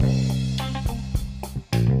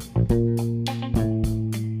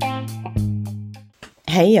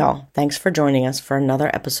Hey y'all, thanks for joining us for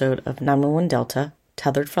another episode of 911 Delta,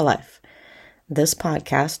 Tethered for Life. This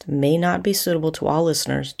podcast may not be suitable to all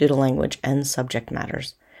listeners due to language and subject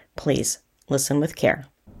matters. Please listen with care.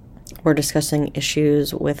 We're discussing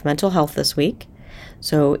issues with mental health this week,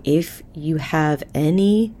 so if you have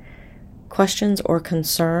any questions or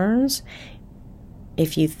concerns,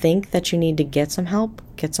 if you think that you need to get some help,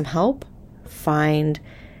 find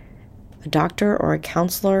a doctor or a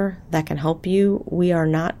counselor that can help you. We are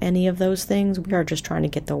not any of those things. We are just trying to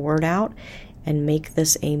get the word out and make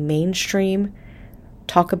this a mainstream,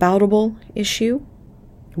 talk-aboutable issue.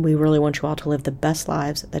 We really want you all to live the best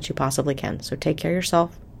lives that you possibly can. So take care of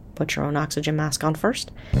yourself. Put your own oxygen mask on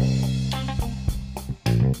first.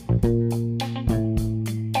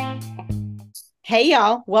 Hey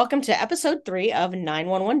y'all, welcome to episode 3 of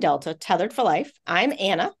 911 Delta, Tethered for Life. I'm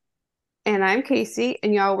Anna. And I'm Casey,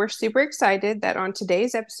 and y'all, we're super excited that on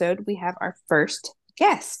today's episode, we have our first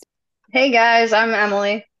guest. Hey guys, I'm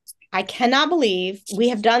Emily. I cannot believe we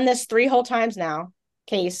have done this 3 whole times now.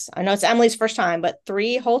 Case, I know it's Emily's first time, but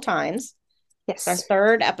 3 whole times. Yes. It's our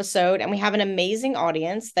 3rd episode, and we have an amazing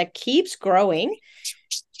audience that keeps growing.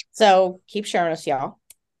 So keep sharing us, y'all.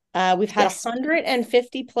 We've had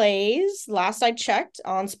 150 plays, last I checked,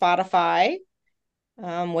 on Spotify,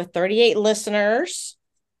 with 38 listeners.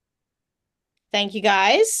 Thank you,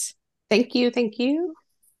 guys. Thank you.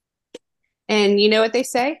 And you know what they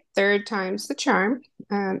say? 3rd time's the charm.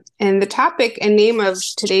 And the topic and name of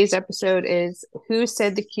today's episode is Who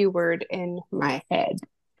Said the Q Word in My Head?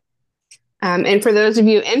 And for those of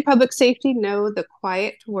you in public safety, know the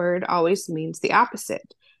quiet word always means the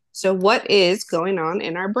opposite. So what is going on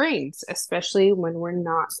in our brains, especially when we're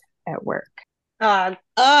not at work?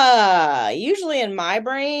 Usually in my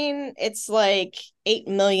brain, it's like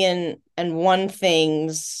 8,000,001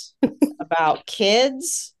 things about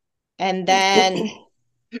kids. And then,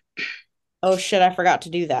 oh shit, I forgot to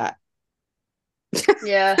do that.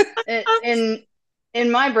 Yeah, in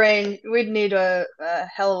my brain, we'd need a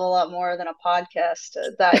hell of a lot more than a podcast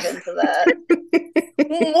to dive into that.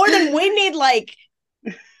 More than we need, like,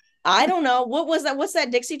 I don't know. What was that? What's that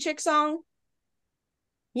Dixie Chick song?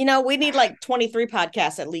 You know, we need like 23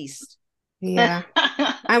 podcasts at least. Yeah,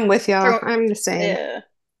 I'm with y'all. I'm the same.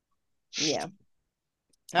 Yeah.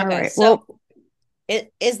 Okay. All right. So,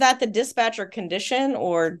 is that the dispatcher condition,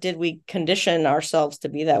 or did we condition ourselves to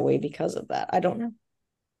be that way because of that? I don't know.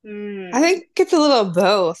 I think it's a little of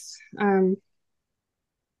both. I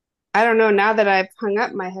don't know. Now that I've hung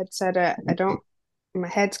up my headset, my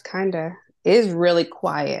head's kind of is really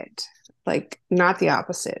quiet, like not the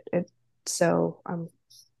opposite. So I'm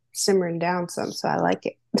simmering down some, so I like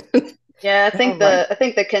it. Yeah, I think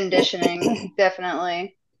the conditioning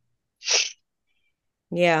definitely.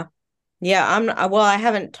 Yeah. I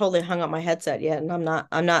haven't totally hung up my headset yet, and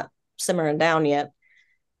I'm not simmering down yet.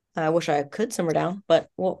 I wish I could simmer down, but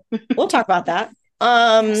we'll talk about that.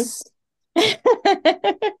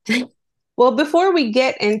 Well, before we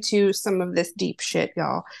get into some of this deep shit,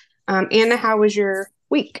 y'all, Anna, how was your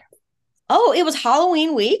week? Oh, it was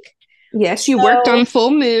Halloween week. Yes, you worked on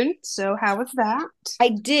full moon. So how was that? I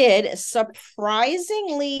did.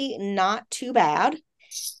 Surprisingly not too bad.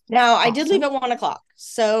 Now, I did leave at 1:00.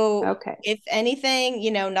 So if anything,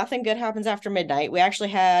 nothing good happens after midnight. We actually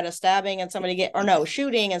had a stabbing and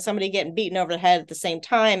shooting and somebody getting beaten over the head at the same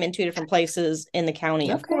time in 2 different places in the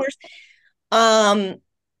county, of course.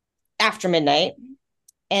 After midnight.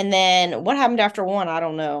 And then what happened after 1, I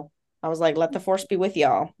don't know. I was like, let the force be with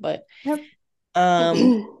y'all. But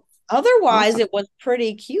otherwise, it was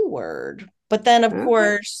pretty Q word. But then, of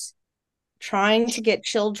course, trying to get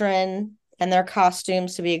children and their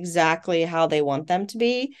costumes to be exactly how they want them to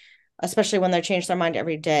be, especially when they change their mind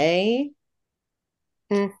every day.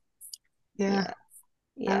 Yeah.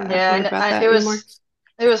 It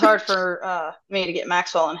was hard for me to get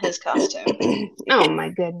Maxwell in his costume. Oh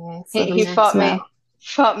my goodness! He fought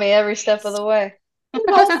me every step of the way.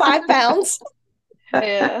 Well, 5 pounds.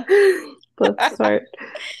 Yeah. That's smart.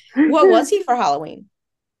 What was he for Halloween?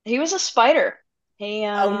 He was a spider. He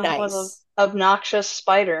nice. was an obnoxious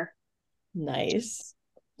spider. Nice.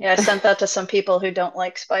 Yeah, I sent that to some people who don't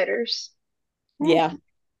like spiders. Yeah.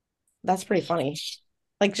 That's pretty funny.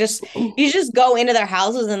 Like, you just go into their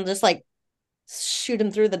houses and just like shoot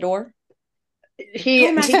them through the door. He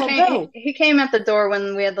came at the door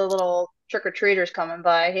when we had the little trick-or-treaters coming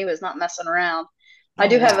by. He was not messing around. I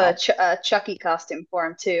do have a Chucky costume for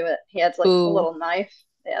him too. He has like a little knife.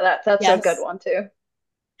 Yeah, that's a good one too.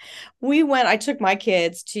 I took my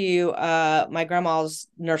kids to my grandma's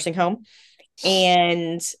nursing home,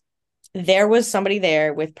 and there was somebody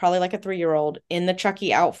there with probably like a 3-year-old in the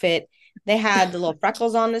Chucky outfit, They had the little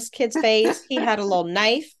freckles on this kid's face. He had a little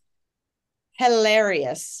knife.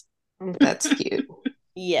 Hilarious. That's cute.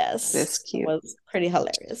 Yes. That's cute. It was pretty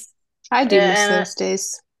hilarious. I do miss those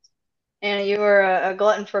days. And you were a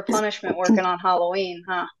glutton for punishment working on Halloween,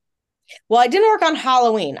 huh? Well, I didn't work on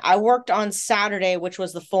Halloween. I worked on Saturday, which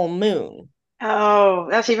was the full moon. Oh,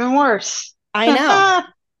 that's even worse. I know.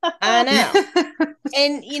 I know.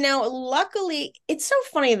 And, luckily, it's so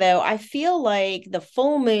funny, though. I feel like the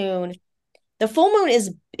full moon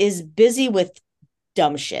is busy with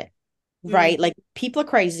dumb shit, right? Like, people are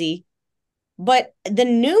crazy. But the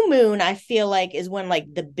new moon, I feel like, is when,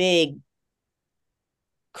 like, the big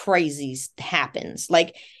crazies happens.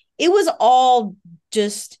 Like, it was all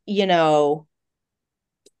just, people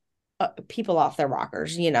off their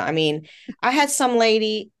rockers, I mean, I had some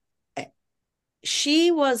lady,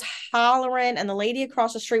 she was hollering, and the lady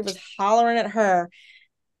across the street was hollering at her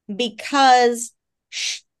because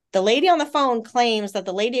the lady on the phone claims that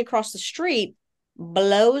the lady across the street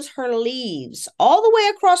blows her leaves all the way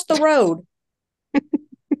across the road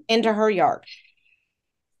into her yard.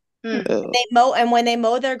 They mow, and when they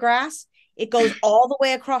mow their grass, it goes all the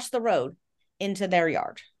way across the road into their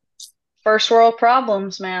yard. First world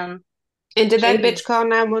problems, man. And did that bitch call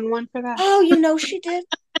 911 for that? Oh, she did.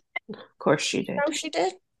 Of course she did. She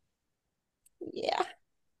did. Yeah.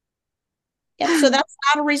 Yeah. So that's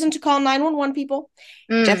not a reason to call 911, people.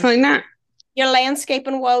 Definitely not. Your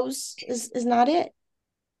landscaping woes is not it.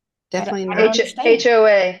 Definitely not.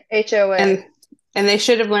 HOA. And they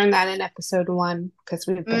should have learned that in episode 1 because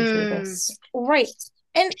we've been through this. Right.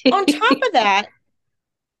 And on top of that,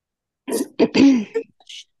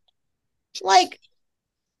 like,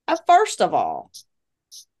 first of all,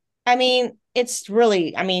 I mean, it's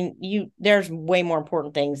really, there's way more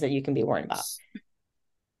important things that you can be worrying about.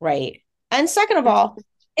 Right. And second of all,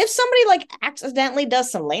 if somebody like accidentally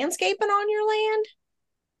does some landscaping on your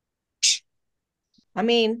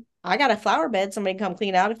land, I got a flower bed, somebody can come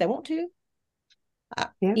clean out if they want to. Like,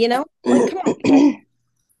 come on.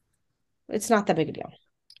 It's not that big a deal.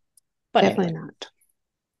 But definitely not.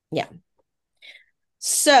 Yeah.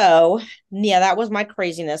 So, yeah, that was my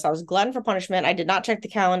craziness. I was glutton for punishment. I did not check the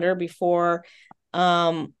calendar before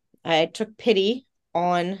I took pity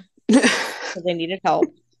on because they needed help.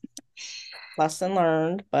 Lesson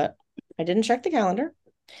learned, but I didn't check the calendar.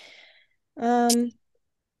 But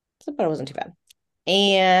it wasn't too bad.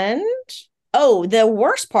 And the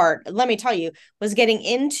worst part, let me tell you, was getting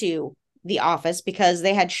into the office because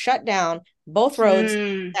they had shut down both roads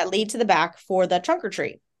that lead to the back for the trunk or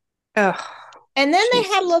treat. Oh, and then they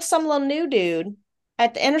had some little new dude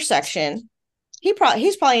at the intersection. He's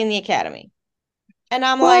probably in the academy. And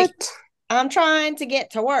I'm like, I'm trying to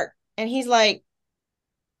get to work. And he's like,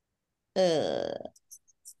 I'm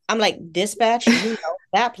like, dispatch,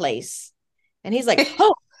 that place. And he's like,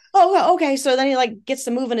 oh, okay. So then he like gets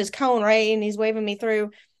to move in his cone, right? And he's waving me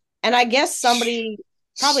through. And I guess somebody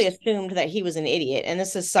probably assumed that he was an idiot. And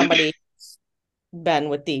this is somebody been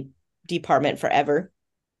with the department forever.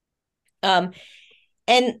 And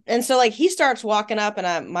so like he starts walking up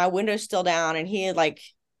and my window's still down and he's like,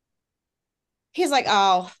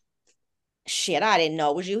 oh shit, I didn't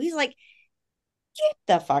know it was you. He's like, get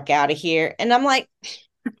the fuck out of here. And I'm like,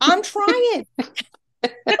 I'm trying.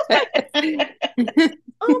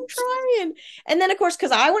 I'm trying. And then of course,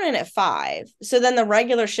 because I went in at 5. So then the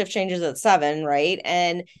regular shift changes at 7, right?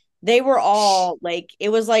 And they were all like, it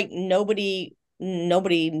was like nobody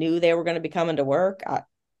knew they were going to be coming to work. I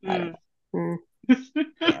don't know.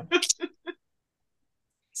 Yeah.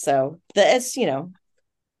 So it's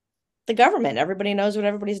the government, everybody knows what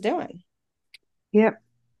everybody's doing. Yep.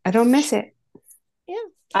 I don't miss it. Yeah.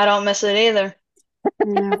 I don't miss it either.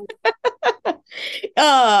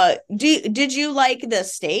 Yeah. Did you like the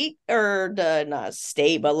state or the not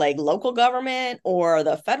state but like local government or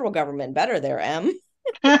the federal government better there, Em?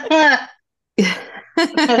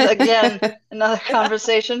 Again, another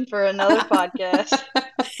conversation for another podcast.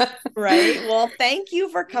 Right. Well, thank you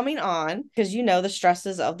for coming on because the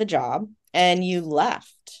stresses of the job and you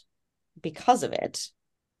left because of it.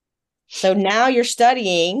 So now you're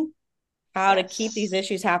studying how to keep these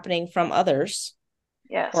issues happening from others.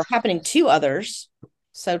 Yes. Or happening to others.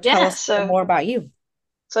 So tell us more about you.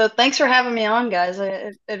 So thanks for having me on, guys.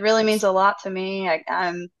 It really means a lot to me.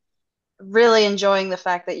 I'm really enjoying the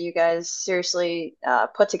fact that you guys seriously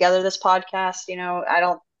put together this podcast. I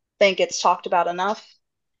don't think it's talked about enough.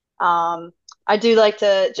 I do like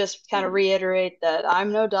to just kind of reiterate that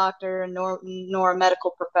I'm no doctor nor a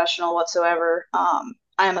medical professional whatsoever. I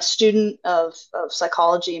am a student of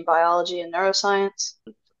psychology and biology and neuroscience.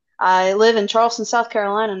 I live in Charleston, South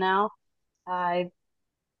Carolina now. I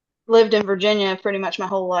lived in Virginia pretty much my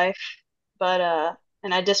whole life, but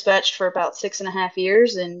and I dispatched for about 6.5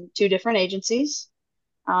 years in two different agencies.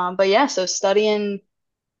 But yeah, so studying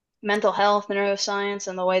mental health, neuroscience,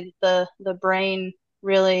 and the way that the brain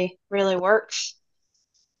really works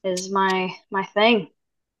is my thing.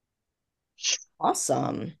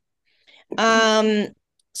 Awesome.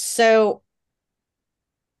 So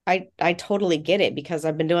I totally get it because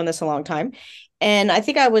I've been doing this a long time. And I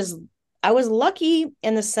think I was lucky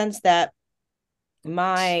in the sense that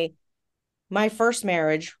my my first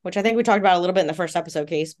marriage, which I think we talked about a little bit in the first episode,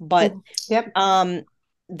 Case, but Yep.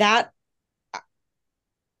 that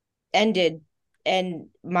ended and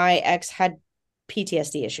my ex had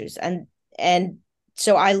PTSD issues, and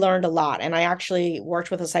so I learned a lot, and I actually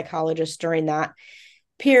worked with a psychologist during that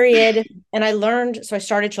period, and I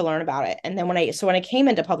started to learn about it. And then when I came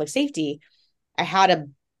into public safety, I had a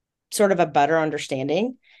sort of a better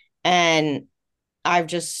understanding, and I've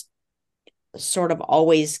just sort of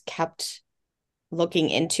always kept looking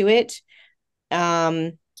into it.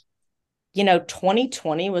 um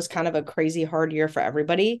 2020 was kind of a crazy hard year for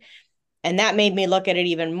everybody, and that made me look at it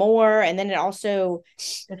even more. And then it also,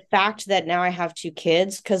 the fact that now I have two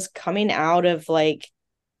kids, because coming out of like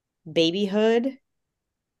babyhood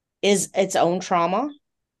is its own trauma,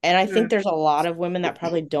 and I think there's a lot of women that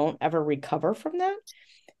probably don't ever recover from that.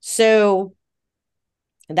 So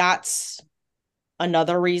that's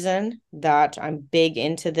another reason that I'm big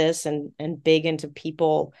into this, and big into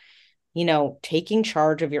people, taking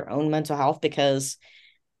charge of your own mental health, because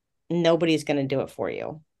nobody's going to do it for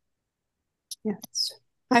you. Yes.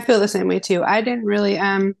 I feel the same way too. I didn't really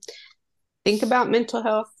think about mental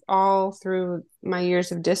health all through my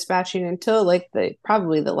years of dispatching until like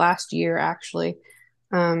probably the last year actually.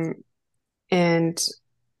 Um, and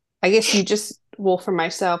I guess you just, well, for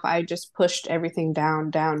myself, I just pushed everything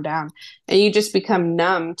down, down, down. And you just become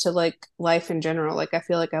numb to like life in general. Like I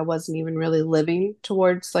feel like I wasn't even really living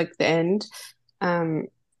towards like the end. Um,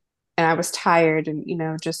 and I was tired and,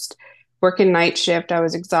 just working night shift. I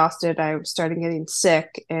was exhausted. I was starting getting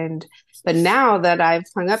sick. But now that I've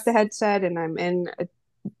hung up the headset and I'm in a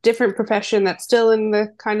different profession that's still in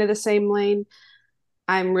the kind of the same lane,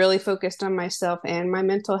 I'm really focused on myself and my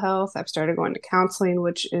mental health. I've started going to counseling,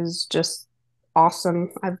 which is just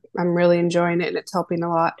awesome. I'm really enjoying it and it's helping a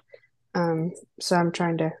lot. So I'm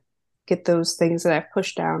trying to get those things that I've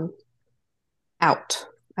pushed down out,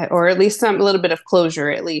 or at least some a little bit of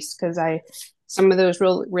closure, at least because some of those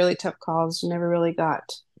really tough calls never really got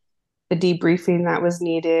the debriefing that was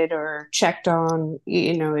needed or checked on.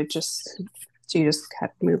 It just, so you just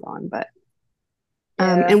have to move on. But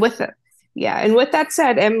Yeah. and with it, yeah, and with that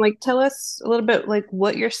said, like tell us a little bit like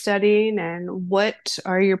what you're studying and what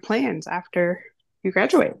are your plans after you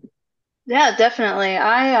graduate. Yeah, definitely.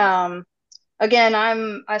 I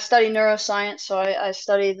study neuroscience, so I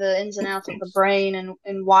study the ins and outs of the brain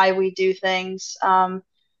and why we do things.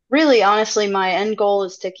 Really, honestly, my end goal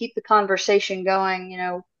is to keep the conversation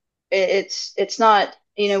going. It's not,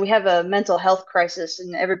 we have a mental health crisis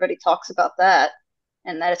and everybody talks about that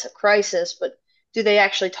and that it's a crisis, but do they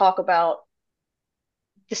actually talk about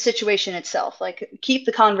the situation itself? Like keep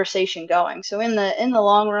the conversation going. So in the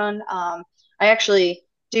long run, I actually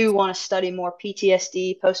do want to study more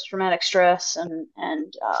PTSD, post traumatic stress, and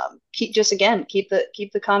keep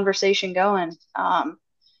the conversation going.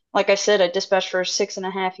 Like I said, I dispatched for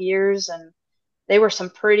 6.5 years, and they were some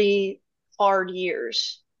pretty hard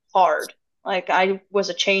years. Hard. Like I was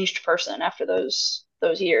a changed person after those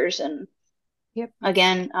years. And Yep.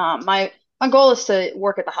 again, my goal is to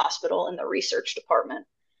work at the hospital in the research department,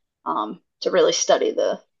 to really study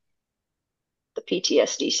the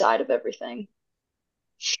PTSD side of everything.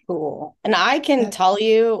 Cool. And I can tell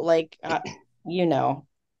you, like, you know,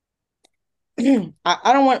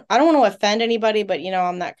 I don't want to offend anybody, but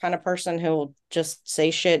I'm that kind of person who will just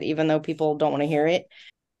say shit even though people don't want to hear it.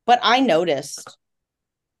 But I noticed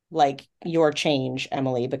like your change,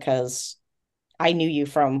 Emily, because I knew you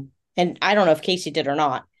from, and I don't know if Casey did or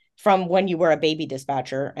not, from when you were a baby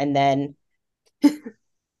dispatcher and then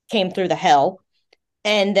came through the hell.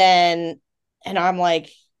 And then, and I'm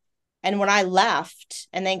like, and when I left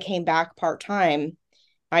and then came back part time,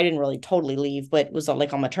 I didn't really totally leave, but was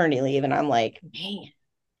like on maternity leave. And I'm like, man,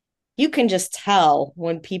 you can just tell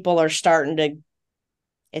when people are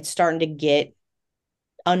it's starting to get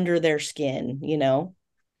under their skin.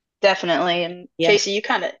 Definitely. And Yeah. Casey, you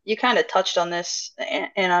kind of touched on this,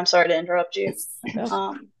 and I'm sorry to interrupt you.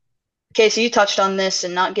 Um, Casey, you touched on this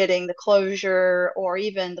and not getting the closure or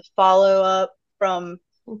even the follow up from,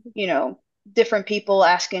 you know, different people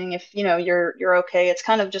asking if, you're okay. It's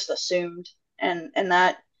kind of just assumed, and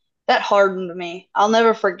that that hardened me. I'll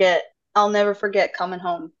never forget coming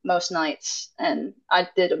home most nights, and I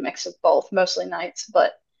did a mix of both, mostly nights,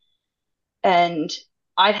 and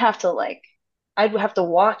I'd have to like I'd have to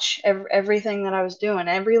watch everything that I was doing,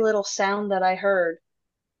 every little sound that I heard.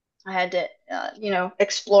 I had to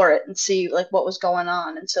explore it and see like what was going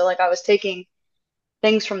on. And so like I was taking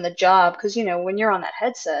things from the job because when you're on that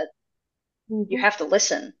headset, you Mm-hmm. have to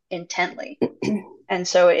listen intently. And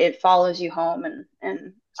so it follows you home,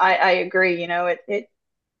 and I agree,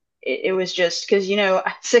 it was just because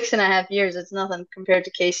 6.5 years, it's nothing compared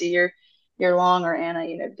to Casey, you're long, or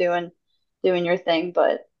Anna, doing your thing,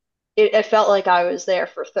 but it felt like I was there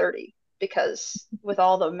for 30 because with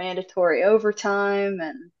all the mandatory overtime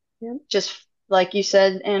and Yep. just like you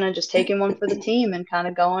said, Anna, just taking one for the team and kind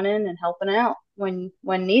of going in and helping out when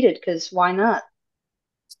needed, because why not?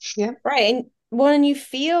 Yep. Right. And when you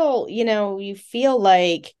feel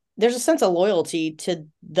like there's a sense of loyalty to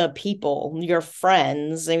the people, your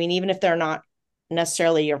friends. I mean, even if they're not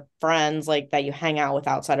necessarily your friends like that you hang out with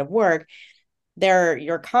outside of work, they're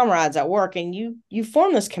your comrades at work, and you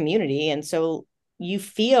form this community. And so you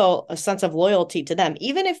feel a sense of loyalty to them,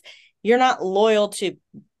 even if you're not loyal to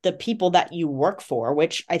the people that you work for,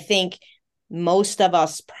 which I think most of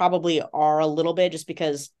us probably are a little bit, just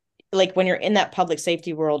because like when you're in that public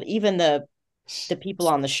safety world, even the people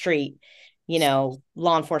on the street,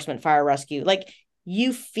 law enforcement, fire rescue, like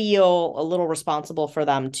you feel a little responsible for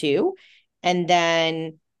them too. And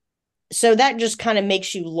then so that just kind of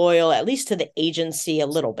makes you loyal at least to the agency a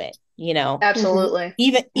little bit, Mm-hmm. Absolutely.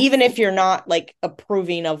 even if you're not like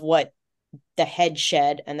approving of what the head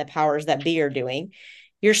shed and the powers that be are doing,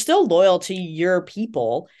 you're still loyal to your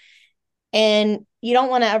people, and you don't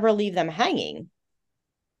want to ever leave them hanging.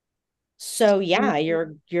 So yeah,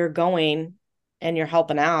 you're going and you're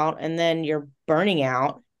helping out, and then you're burning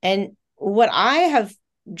out. And what I have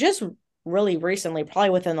just really recently, probably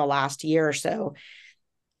within the last year or so,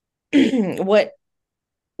 what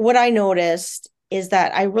I noticed is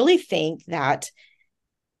that I really think that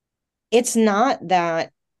it's not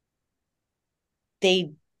that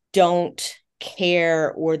they don't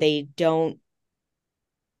care, or they don't,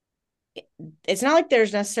 it's not like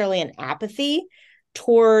there's necessarily an apathy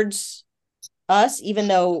towards us, even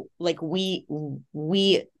though like we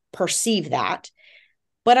perceive that.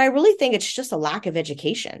 But I really think it's just a lack of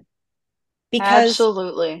education, because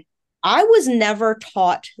Absolutely. I was never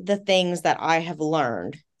taught the things that I have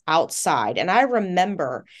learned outside. And I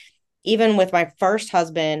remember even with my first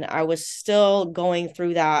husband, I was still going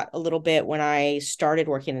through that a little bit when I started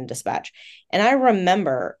working in dispatch. And I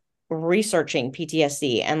remember researching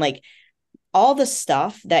PTSD and like all the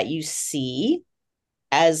stuff that you see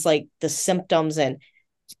as like the symptoms, and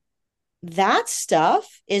that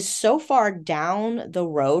stuff is so far down the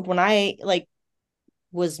road. When I like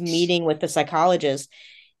was meeting with the psychologist,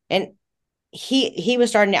 and he was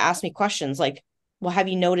starting to ask me questions like, well, have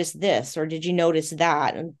you noticed this, or did you notice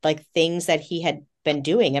that, and like things that he had been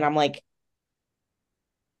doing. And I'm like,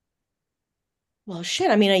 well,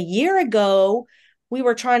 shit, I mean, a year ago we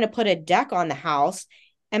were trying to put a deck on the house,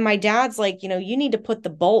 and my dad's like, you need to put the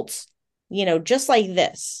bolts, just like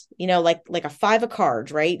this, like a five of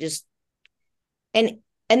cards, right? Just and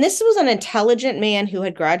this was an intelligent man who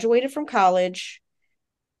had graduated from college.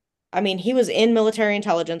 I mean, he was in military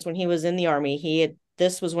intelligence when he was in the army.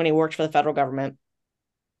 This was when he worked for the federal government.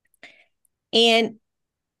 And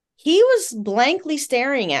he was blankly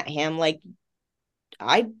staring at him like,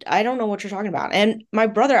 I don't know what you're talking about. And my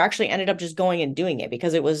brother actually ended up just going and doing it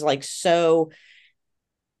because it was like so.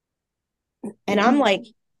 And I'm like,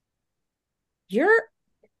 you're,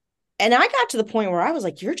 and I got to the point where I was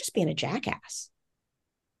like, you're just being a jackass.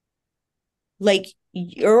 Like,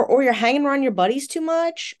 you're hanging around your buddies too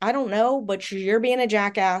much. I don't know, but you're being a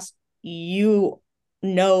jackass. You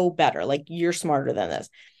know better. Like, you're smarter than this.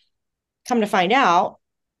 Come to find out,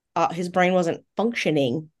 his brain wasn't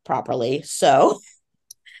functioning properly. So,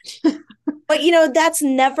 but that's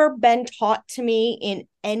never been taught to me in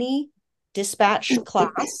any dispatch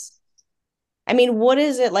class. I mean, what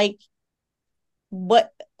is it like?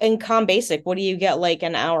 What in Com Basic, what do you get, like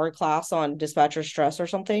an hour class on dispatcher stress or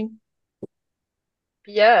something?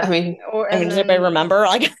 I Yeah. mean, Or I mean, and does anybody then remember?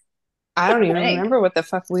 Like, I don't even dang. remember what the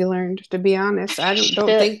fuck we learned, to be honest. I don't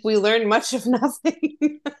Shit. think we learned much of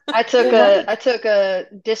nothing. I took well, a right, I took a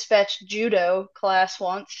dispatch judo class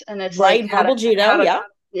once, and it's like right, verbal judo, how to yeah.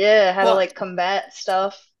 yeah, how to Well, like combat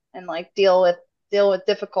stuff and like deal with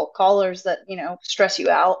difficult callers that, stress you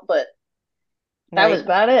out, but that was Right.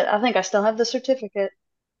 about it. I think I still have the certificate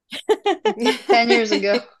 10 years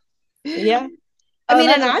ago. Yeah. I Oh, and mean,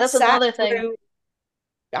 and that's another thing.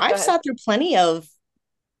 Go I've ahead. sat through plenty of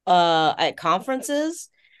at conferences,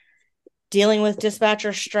 dealing with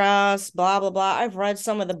dispatcher stress, blah, blah, blah. I've read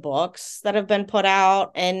some of the books that have been put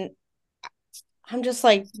out, and I'm just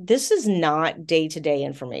like, this is not day-to-day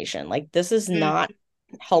information. Like, this is not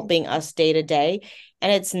helping us day to day,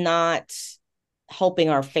 and it's not helping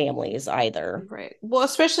our families either. Right. Well,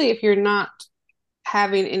 especially if you're not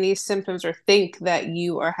having any symptoms or think that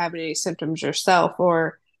you are having any symptoms yourself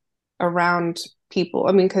or around people.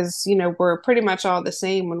 I mean, because, we're pretty much all the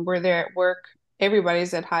same when we're there at work.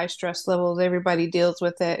 Everybody's at high stress levels, everybody deals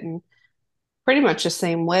with it, and pretty much the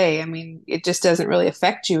same way. I mean, it just doesn't really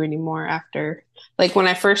affect you anymore after. Like when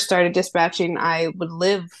I first started dispatching, I would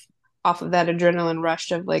live off of that adrenaline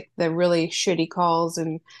rush of like the really shitty calls,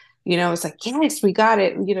 and it's like, yes, we got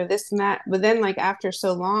it, this and that. But then like after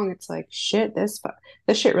so long, it's like, shit, this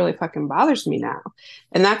shit really fucking bothers me now.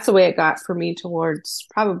 And that's the way it got for me towards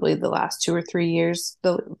probably the last 2 or 3 years,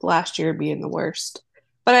 the last year being the worst.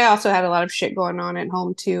 But I also had a lot of shit going on at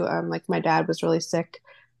home too. Like my dad was really sick,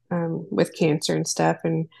 with cancer and stuff,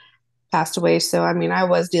 and passed away. So, I mean, I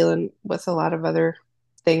was dealing with a lot of other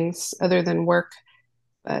things other than work,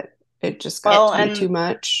 but it just got Well, to be and too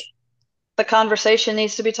much. the conversation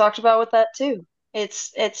needs to be talked about with that too.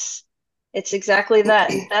 It's exactly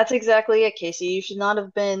that. That's exactly it, Casey. You should not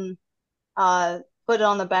have been put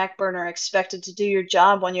on the back burner, expected to do your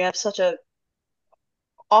job when you have such a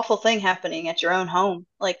awful thing happening at your own home.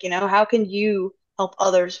 Like, how can you help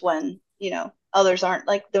others when, others aren't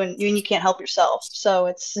like when you can't help yourself. So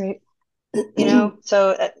it's, Right.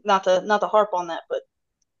 so not to harp on that, but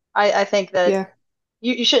I think that Yeah.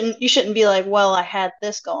 you shouldn't be like, well, I had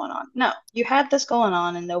this going on. No, you had this going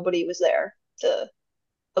on and nobody was there to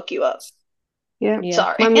hook you up. Yeah. Yeah.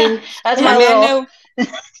 Sorry. I mean, That's I my mean, I little know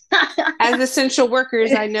as essential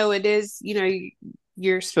workers, I know it is,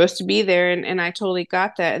 you're supposed to be there, and I totally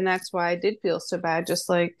got that. And that's why I did feel so bad. Just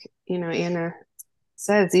like, Anna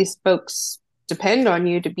says, these folks depend on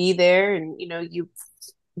you to be there, and, you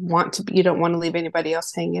don't want to leave anybody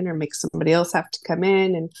else hanging or make somebody else have to come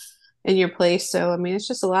in and your place. So, I mean, it's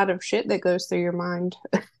just a lot of shit that goes through your mind.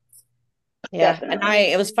 Yeah. And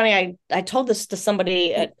definitely. it was funny. I told this to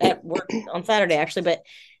somebody at work on Saturday, actually, but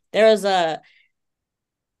there was a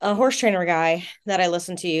horse trainer guy that I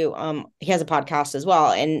listen to. He has a podcast as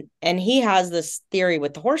well. And he has this theory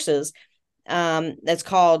with the horses, that's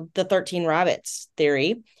called the 13 rabbits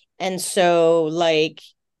theory. And so like,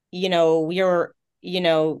 you're,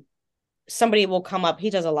 somebody will come up. He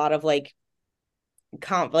does a lot of like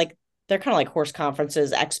like they're kind of like horse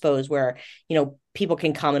conferences, expos where, people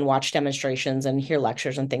can come and watch demonstrations and hear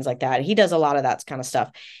lectures and things like that. He does a lot of that kind of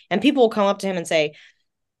stuff. And people will come up to him and say,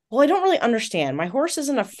 well, I don't really understand. My horse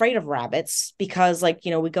isn't afraid of rabbits because, like,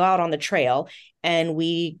 we go out on the trail and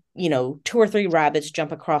we, 2 or 3 rabbits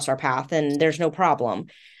jump across our path and there's no problem.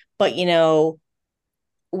 But,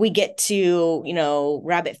 we get to,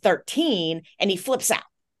 rabbit 13 and he flips out.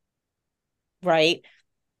 Right.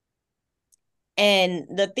 And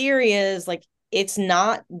the theory is like, it's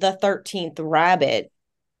not the 13th rabbit.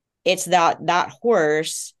 It's that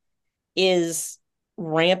horse is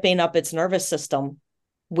ramping up its nervous system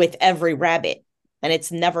with every rabbit and it's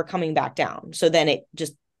never coming back down. So then it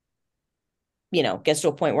just, gets to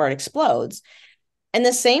a point where it explodes. And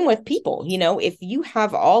the same with people, if you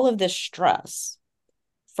have all of this stress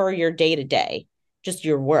for your day to day, just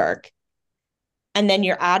your work, and then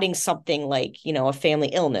you're adding something like, a family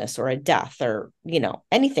illness or a death or,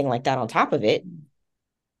 anything like that on top of it,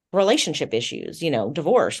 relationship issues,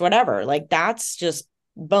 divorce, whatever, like that's just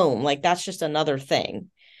boom, like that's just another thing.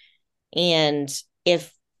 And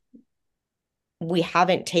if we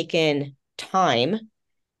haven't taken time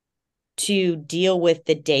to deal with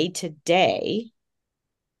the day to day,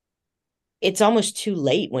 it's almost too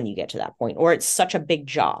late when you get to that point, or it's such a big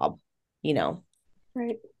job,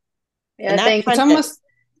 Right. Yeah, and I that think It's kind of, almost,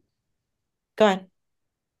 go ahead.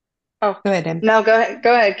 oh go ahead, Em. no, go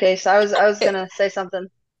ahead, Case. I was It, gonna say something.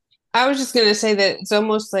 I was just going to say that it's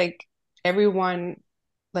almost like everyone,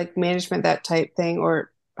 like management, that type thing,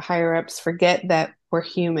 or higher ups forget that we're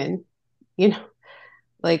human, you know,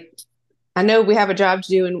 like I know we have a job to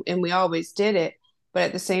do, and we always did it, but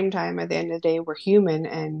at the same time, at the end of the day, we're human,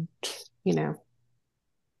 and you know,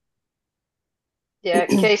 Yeah,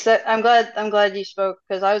 Case, I'm glad you spoke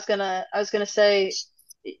because I was gonna say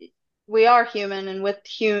we are human, and with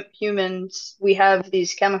humans we have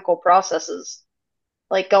these chemical processes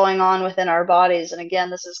like going on within our bodies. And again,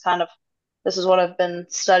 this is what I've been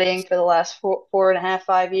studying for the last four and a half,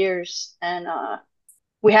 5 years, and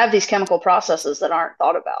we have these chemical processes that aren't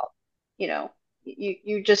thought about. You know,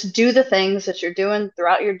 you just do the things that you're doing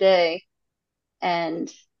throughout your day,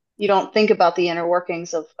 and you don't think about the inner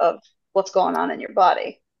workings of what's going on in your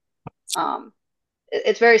body.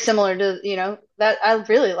 It's very similar to, that I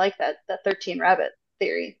really like that 13 rabbit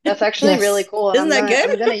theory. That's actually really cool. And Isn't that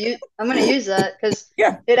good? I'm gonna use that because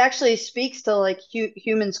it actually speaks to like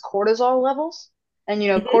humans' cortisol levels. And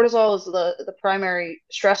cortisol is the primary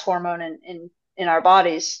stress hormone in our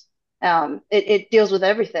bodies. It deals with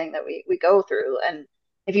everything that we go through. And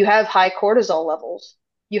if you have high cortisol levels,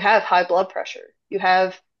 you have high blood pressure, you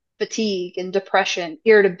have fatigue and depression,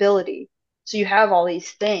 irritability. So you have all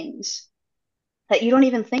these things that you don't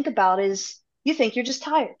even think about. Is you think you're just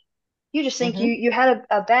tired. You just think you had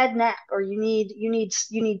a bad nap, or you need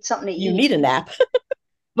something to eat. You need a nap.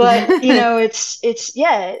 But it's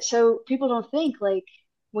yeah. So people don't think, like,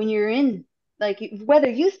 when you're in, like, whether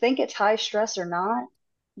you think it's high stress or not,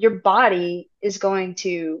 your body is going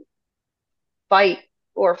to fight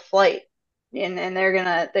or flight, and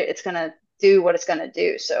it's gonna do what it's gonna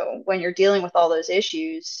do. So when you're dealing with all those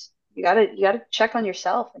issues, you gotta check on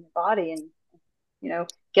yourself and your body, and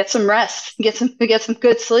get some rest, get some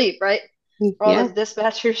good sleep, right? For all those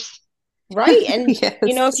dispatchers. Right. And yes.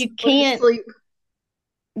 if you can't sleep.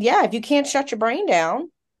 Yeah, if you can't shut your brain down,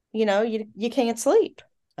 you can't sleep.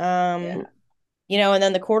 And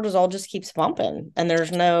then the cortisol just keeps pumping, and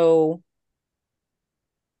there's no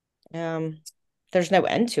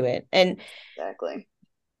end to it. And exactly.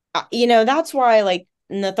 That's why, like,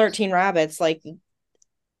 in the 13 rabbits, like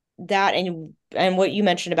that, and what you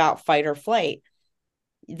mentioned about fight or flight,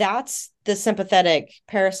 that's the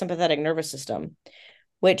parasympathetic nervous system,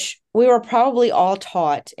 which we were probably all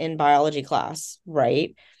taught in biology class,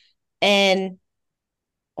 right? And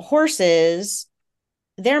horses,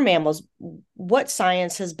 they're mammals. What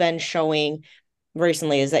science has been showing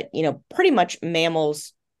recently is that, pretty much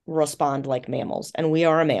mammals respond like mammals, and we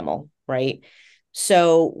are a mammal, right?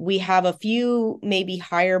 So we have a few maybe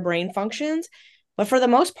higher brain functions, but for the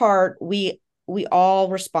most part, we all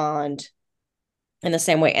respond in the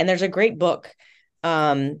same way. And there's a great book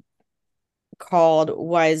called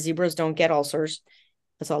Why Zebras Don't Get Ulcers.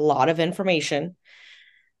 It's a lot of information.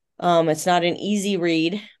 It's not an easy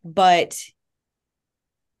read, but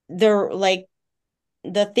they're like,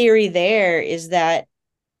 the theory there is that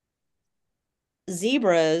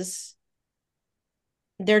zebras,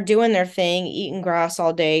 they're doing their thing, eating grass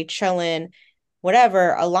all day, chilling,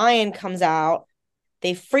 whatever. A lion comes out,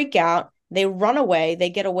 they freak out, they run away,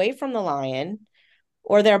 they get away from the lion,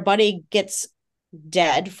 or their buddy gets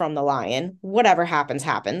dead from the lion. Whatever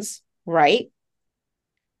happens, right?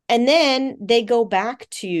 And then they go back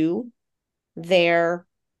to their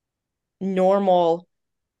normal,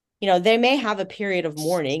 they may have a period of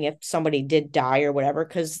mourning if somebody did die or whatever,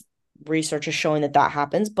 because research is showing that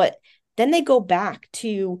happens. But then they go back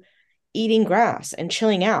to eating grass and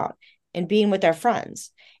chilling out and being with their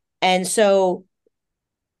friends. And so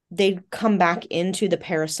they come back into the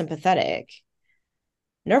parasympathetic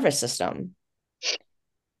nervous system.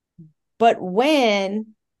 But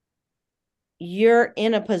when you're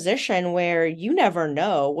in a position where you never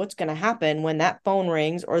know what's going to happen when that phone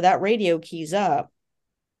rings or that radio keys up,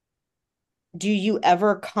 do you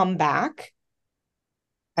ever come back?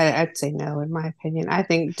 I'd say no, in my opinion. I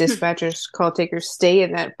think dispatchers, call takers stay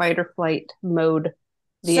in that fight or flight mode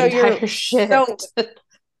the entire shift.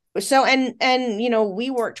 So we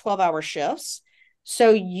work 12-hour shifts.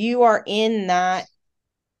 So you are in that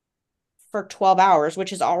for 12 hours,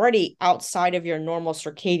 which is already outside of your normal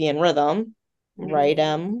circadian rhythm, right?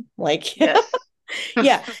 Like, yes.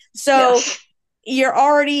 Yeah. So yes. you're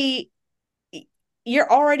already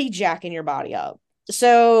jacking your body up.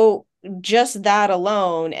 So just that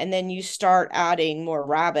alone, and then you start adding more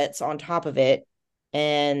rabbits on top of it.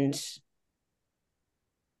 And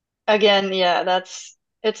again, yeah,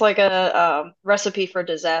 it's like a recipe for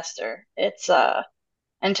disaster. It's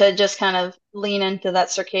and to just kind of lean into that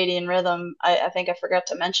circadian rhythm, I think I forgot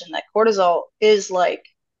to mention that cortisol is like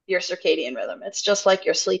your circadian rhythm. It's just like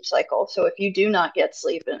your sleep cycle. So if you do not get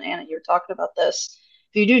sleep, and Anna, you're talking about this,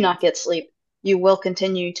 if you do not get sleep, you will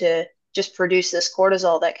continue to just produce this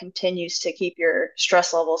cortisol that continues to keep your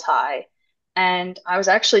stress levels high. And I was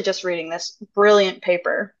actually just reading this brilliant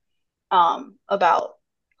paper about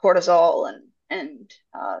cortisol and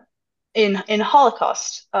in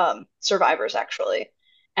Holocaust survivors, actually.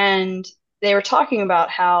 And they were talking about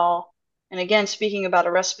how, and again, speaking about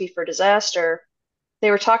a recipe for disaster, they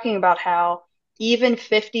were talking about how even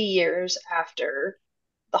 50 years after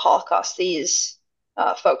the Holocaust, these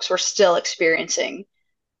folks were still experiencing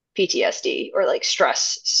PTSD or like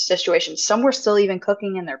stress situations. Some were still even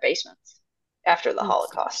cooking in their basements after the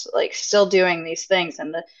Holocaust, like still doing these things.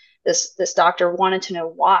 And this doctor wanted to know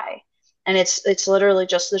why. And it's literally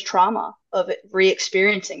just the trauma of it,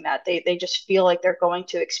 re-experiencing that. They just feel like they're going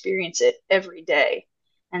to experience it every day.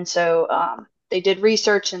 And so they did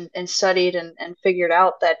research and studied and figured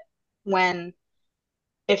out that when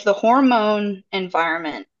if the hormone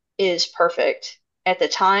environment is perfect at the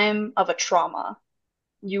time of a trauma,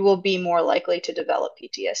 you will be more likely to develop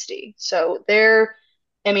PTSD. So there,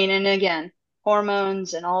 I mean, and again,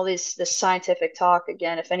 hormones and all this scientific talk,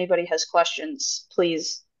 again, if anybody has questions,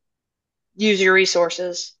 please use your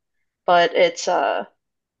resources. But that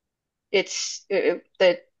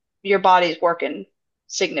your body's working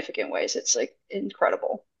significant ways. It's like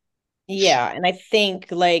incredible. Yeah, and I think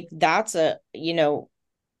like that's the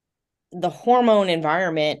hormone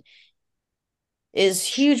environment is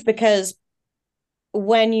huge because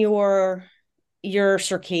when your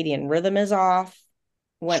circadian rhythm is off,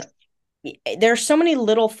 when there's so many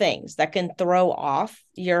little things that can throw off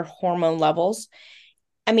your hormone levels.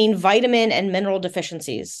 I mean, vitamin and mineral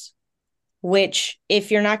deficiencies, which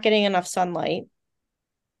if you're not getting enough sunlight,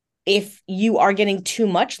 if you are getting too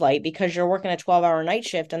much light because you're working a 12-hour night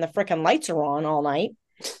shift and the freaking lights are on all night.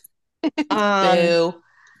 Boo.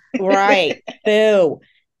 Right. Boo.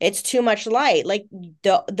 It's too much light. Like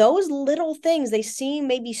those little things, they seem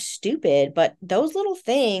maybe stupid, but those little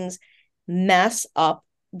things mess up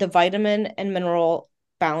the vitamin and mineral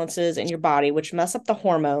balances in your body, which mess up the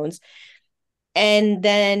hormones. And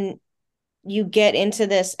then you get into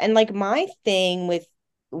this. And like my thing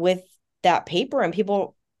with that paper and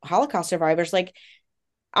people, Holocaust survivors, like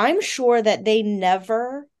I'm sure that they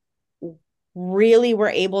never really were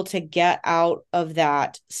able to get out of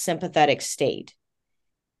that sympathetic state.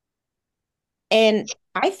 And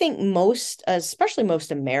I think most, especially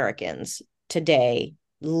most Americans today,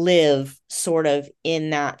 live sort of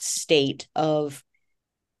in that state of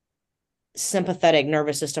sympathetic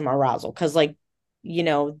nervous system arousal. Because, like,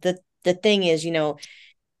 the thing is,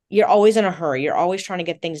 you're always in a hurry. You're always trying to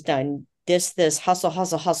get things done. This hustle,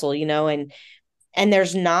 hustle, hustle, and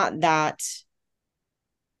there's not that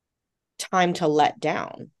time to let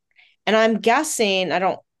down. And I'm guessing, I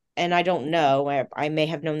don't know, I may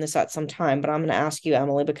have known this at some time, but I'm going to ask you,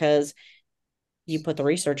 Emily, because you put the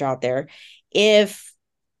research out there. If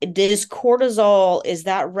is cortisol, is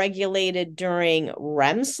that regulated during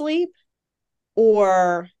REM sleep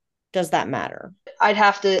or does that matter? I'd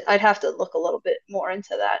have to look a little bit more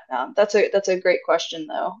into that. That's a great question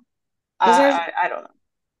though. Because there's, I don't know.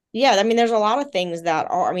 yeah, I mean, there's a lot of things that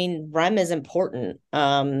are, I mean, REM is important.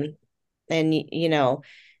 And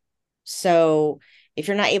so if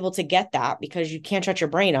you're not able to get that because you can't shut your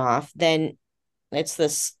brain off, then it's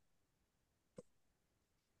this,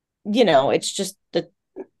 it's just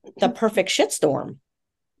the perfect shitstorm.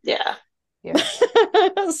 Yeah. Yeah.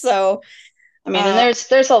 So I mean, and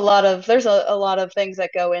there's a lot of things that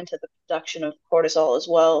go into the production of cortisol as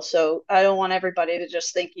well. So I don't want everybody to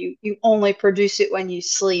just think you only produce it when you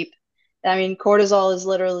sleep. I mean, cortisol is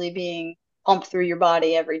literally being pumped through your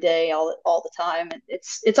body every day, all the time. And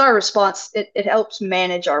it's our response. It helps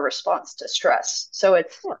manage our response to stress. So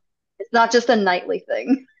it's not just a nightly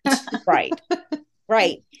thing. right.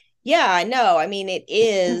 Right. Yeah, I know. I mean, it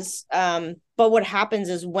is. But what happens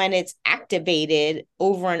is when it's activated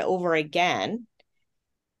over and over again,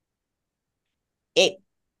 it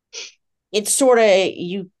it's sort of,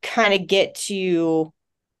 you kind of get to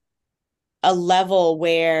a level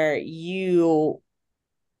where you're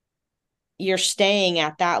staying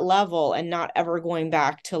at that level and not ever going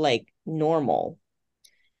back to like normal.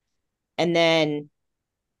 And then,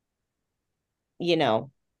 you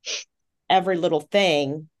know, every little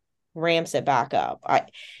thing ramps it back up.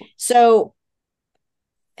 So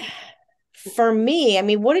for me, I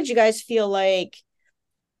mean, what did you guys feel like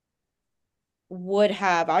would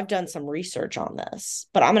have, I've done some research on this,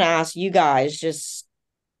 but I'm going to ask you guys just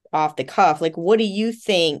off the cuff, like, what do you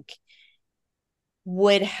think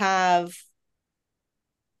would have,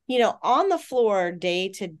 on the floor day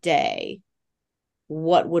to day,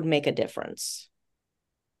 what would make a difference?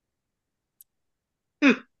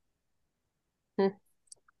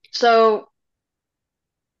 So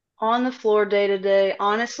on the floor day to day,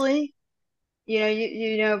 honestly,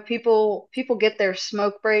 people get their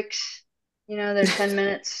smoke breaks, their 10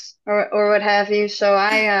 minutes or what have you. So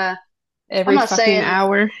I'm Every not fucking saying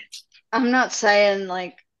hour. I'm not saying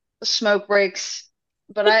like smoke breaks,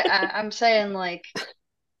 but I'm saying like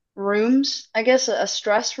rooms, I guess a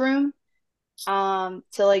stress room, to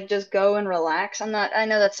like just go and relax. I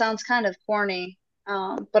know that sounds kind of corny,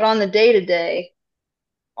 but on the day to day,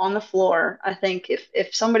 on the floor, I think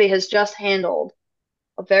if somebody has just handled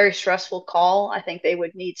a very stressful call, I think they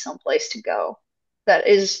would need some place to go that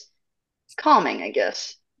is calming, I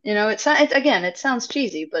guess. You know, it sounds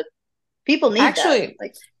cheesy, but people need that. Actually,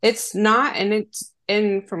 Like, it's not,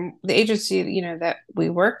 and from the agency, that we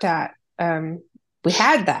worked at, we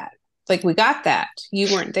had that. Like we got that.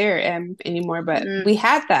 You weren't there anymore, but mm, we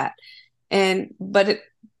had that. But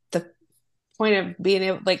the point of being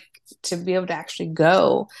able, like, to be able to actually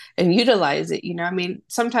go and utilize it, I mean,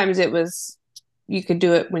 sometimes it was, you could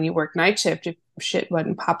do it when you work night shift if shit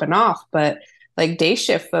wasn't popping off, but like day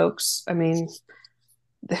shift folks, I mean,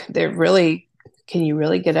 they're really, can you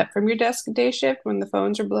really get up from your desk at day shift when the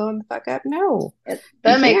phones are blowing the fuck up? No, you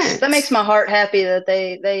that can't. makes my heart happy that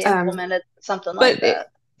they Um, implemented something like but it, that.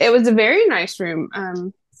 it was a very nice room,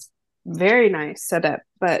 very nice setup.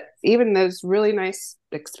 But even those really nice,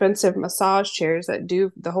 expensive massage chairs that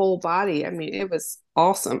do the whole body, I mean, it was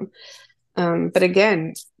awesome. But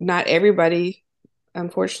again, not everybody,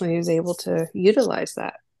 unfortunately, is able to utilize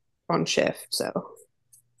that on shift. So,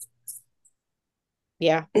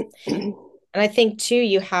 Yeah. And I think too,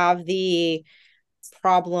 you have the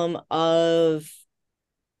problem of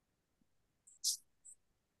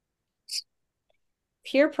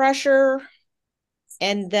peer pressure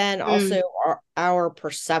and then also Mm, our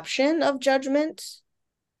perception of judgment.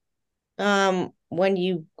 When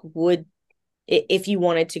you would, if you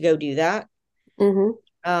wanted to go do that.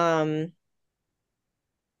 mm-hmm. Um,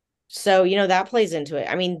 so, that plays into it.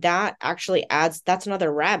 I mean, that actually that's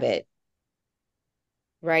another rabbit,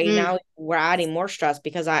 right? mm. Now we're adding more stress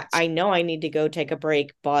because I know I need to go take a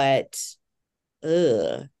break, but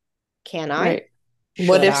ugh, can I? Right.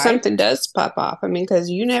 What Should if I? something does pop off? I mean, because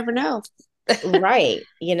you never know. Right,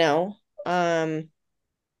 Um,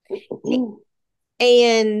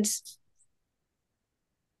 and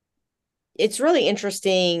it's really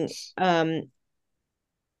interesting.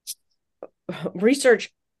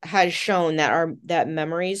 Research has shown that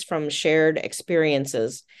memories from shared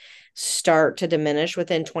experiences start to diminish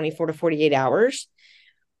within 24 to 48 hours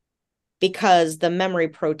because the memory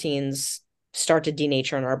proteins start to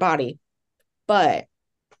denature in our body. But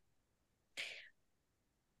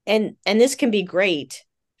and this can be great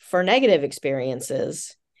for negative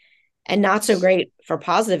experiences and not so great for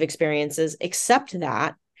positive experiences, except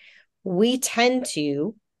that we tend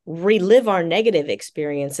to relive our negative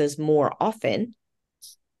experiences more often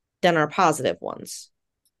than our positive ones.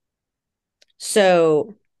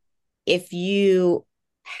 So if you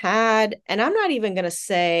and I'm not even going to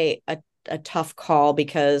say a tough call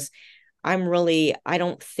because I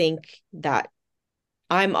don't think that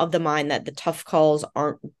I'm of the mind that the tough calls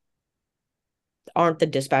aren't the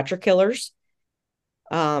dispatcher killers.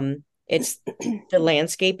 It's the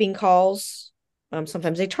landscaping calls.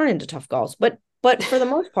 Sometimes they turn into tough calls, but for the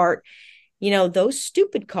most part, those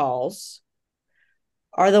stupid calls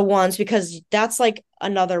are the ones because that's like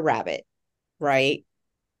another rabbit, right?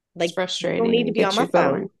 It's Like, you don't frustrating need to and be on gets my you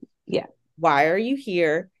phone. going. Yeah. Why are you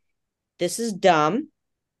here? This is dumb.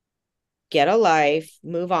 Get a life,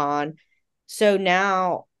 move on. So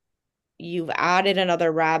now you've added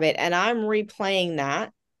another rabbit, and I'm replaying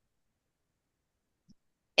that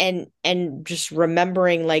and just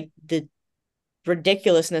remembering like the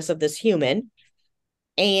ridiculousness of this human.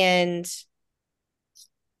 And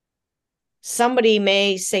somebody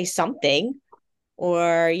may say something,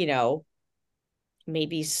 or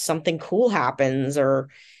maybe something cool happens, or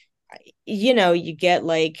you get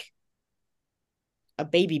like a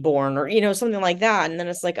baby born, or something like that, and then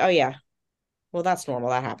it's like, oh yeah, well, that's normal,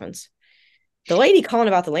 that happens. The lady calling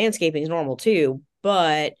about the landscaping is normal too,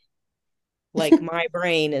 but like my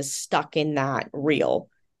brain is stuck in that reel.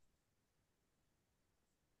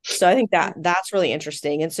 So I think that's really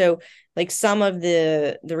interesting. And so like some of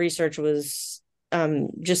the research was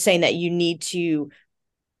just saying that you need to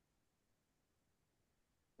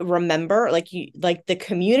remember, like the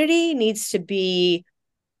community needs to be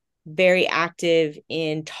very active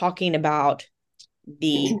in talking about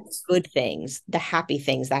the good things, the happy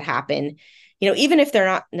things that happen, even if they're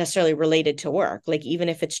not necessarily related to work. Like, even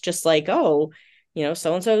if it's just like, oh,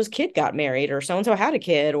 so and so's kid got married, or so and so had a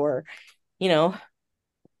kid, or, you know,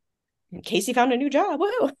 Casey found a new job.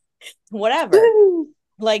 Woo, whatever.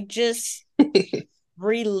 Like, just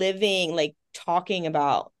reliving, like, talking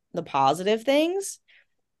about the positive things,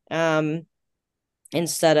 um,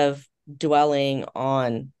 instead of dwelling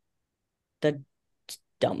on the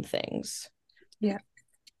dumb things. Yeah.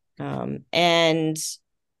 And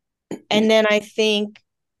then I think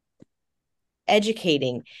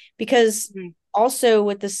educating, because also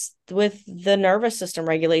with the nervous system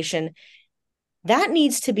regulation, that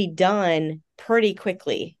needs to be done pretty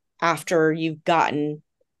quickly after you've gotten,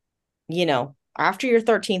 after your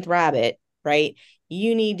 13th rabbit, right?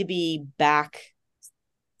 You need to be back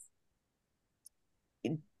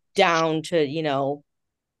down to,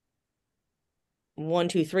 1,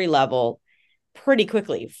 2, 3 level pretty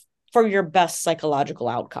quickly for your best psychological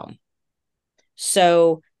outcome.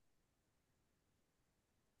 So,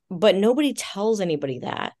 but nobody tells anybody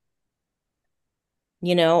that,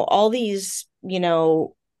 all these,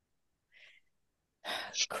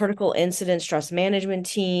 critical incident stress management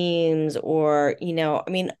teams, or,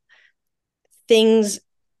 things,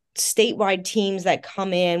 statewide teams that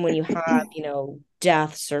come in when you have,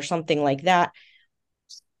 deaths or something like that.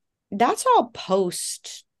 That's all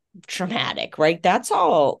post traumatic, right? That's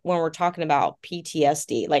all when we're talking about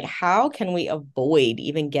PTSD. Like, how can we avoid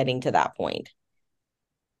even getting to that point?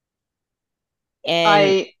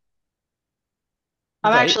 And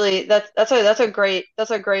I'm actually that's a great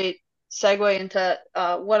segue into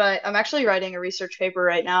I'm actually writing a research paper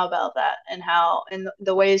right now about that, and how and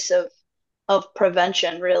the ways of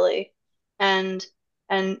prevention, really, and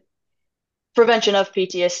and prevention of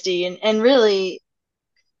PTSD, and really,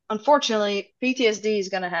 unfortunately, PTSD is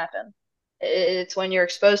going to happen. It's when you're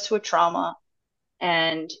exposed to a trauma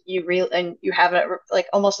and you have it like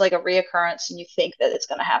almost like a reoccurrence, and you think that it's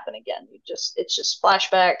going to happen again. It's just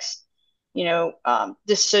flashbacks,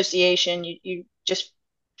 dissociation. You just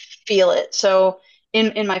feel it. So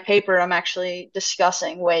in my paper, I'm actually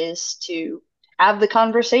discussing ways to have the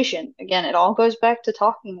conversation. Again, it all goes back to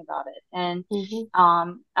talking about it. And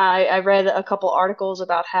I read a couple articles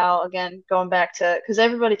about how, again, going back to, because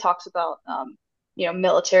everybody talks about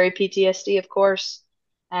military PTSD, of course,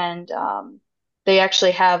 and they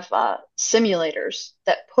actually have simulators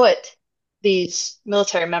that put these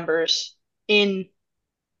military members in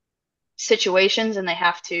situations, and they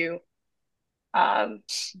have to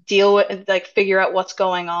deal with, like, figure out what's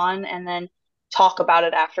going on and then talk about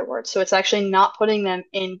it afterwards. So it's actually not putting them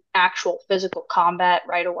in actual physical combat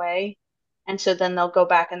right away. And so then they'll go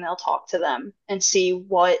back and they'll talk to them and see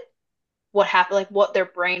what happened, like what their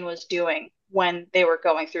brain was doing when they were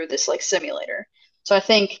going through this like simulator. So I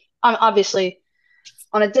think obviously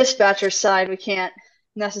on a dispatcher side, we can't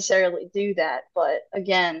necessarily do that. But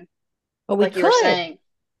again, but we like you were saying,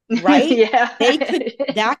 right? Yeah.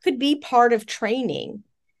 That could be part of training.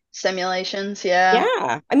 Simulations, yeah.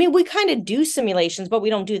 Yeah. I mean, we kind of do simulations, but we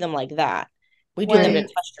don't do them like that. We do them to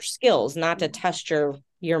test your skills, not to test your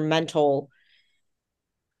mental.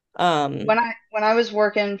 When I was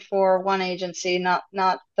working for one agency, not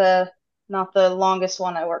the longest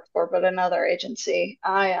one I worked for, but another agency,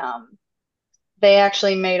 they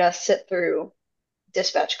actually made us sit through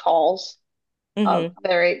dispatch calls of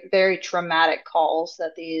very, very traumatic calls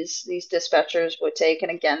that these dispatchers would take.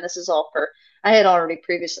 And again, this is all for, I had already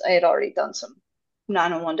done some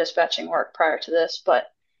 911 dispatching work prior to this, but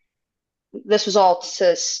this was all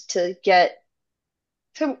to get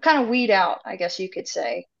to kind of weed out, I guess you could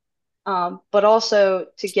say, but also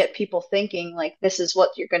to get people thinking, like, this is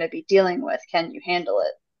what you're going to be dealing with. Can you handle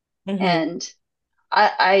it? And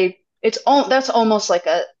that's almost like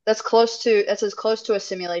that's as close to a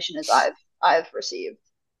simulation as I've received.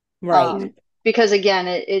 Right. Because again,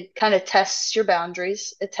 it kind of tests your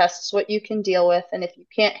boundaries. It tests what you can deal with. And if you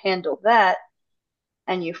can't handle that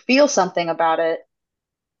and you feel something about it,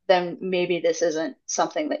 then maybe this isn't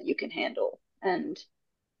something that you can handle. And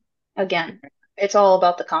again, it's all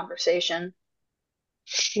about the conversation.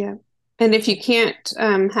 Yeah. And if you can't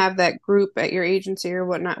have that group at your agency or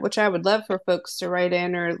whatnot, which I would love for folks to write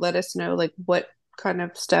in or let us know, like, what kind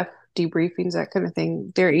of stuff, debriefings, that kind of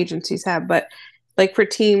thing their agencies have. But like for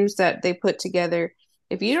teams that they put together,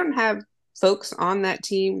 if you don't have folks on that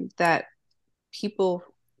team, that people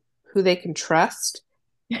who they can trust,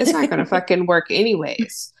 it's not going to fucking work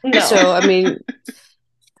anyways. No. So, I mean,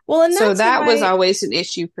 well, and so that was always an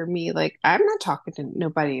issue for me. Like, I'm not talking to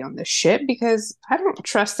nobody on this shit because I don't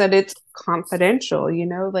trust that it's confidential,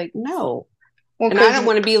 like, no. Well, and I don't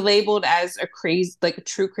want to be labeled as a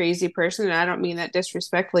true crazy person. And I don't mean that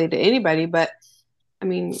disrespectfully to anybody, but I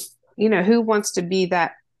mean, who wants to be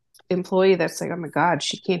that employee that's like, oh my God,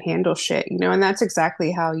 she can't handle shit, and that's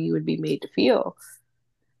exactly how you would be made to feel.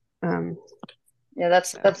 Yeah,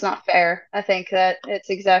 that's not fair. I think that it's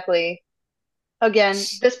exactly, again,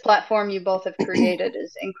 this platform you both have created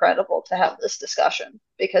is incredible to have this discussion,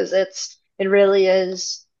 because it really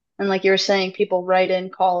is. And like you were saying, people write in,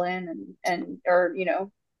 call in, or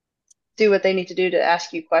do what they need to do to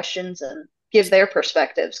ask you questions and give their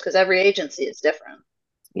perspectives, because every agency is different.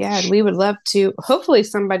 Yeah, and we would love to. Hopefully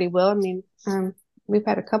somebody will. I mean, we've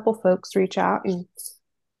had a couple folks reach out, and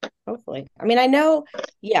hopefully. I mean, I know,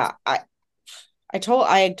 yeah, I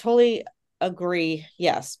totally agree.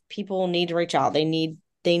 Yes, people need to reach out. We need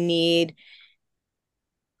to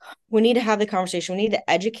have the conversation. We need to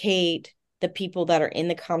educate the people that are in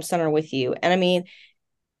the comm center with you. And I mean,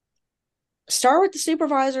 start with the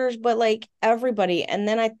supervisors, but like everybody. And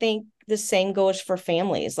then I think the same goes for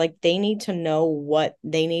families. Like they need to know what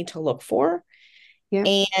they need to look for.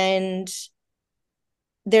 Yeah. And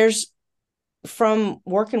there's, from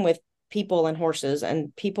working with people and horses,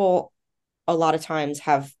 and people a lot of times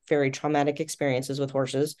have very traumatic experiences with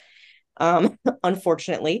horses,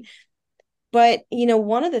 unfortunately. But,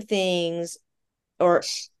 one of the things, or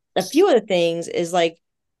a few of the things, is like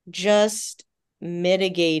just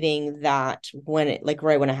mitigating that when it, like,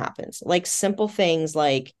 right when it happens. Like simple things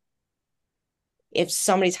like if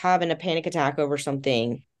somebody's having a panic attack over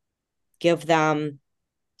something, give them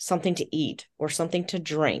something to eat or something to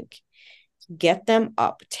drink, get them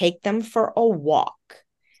up, take them for a walk.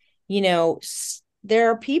 There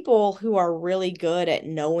are people who are really good at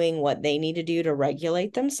knowing what they need to do to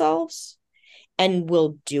regulate themselves and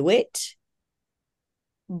will do it.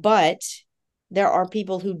 But there are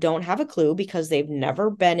people who don't have a clue because they've never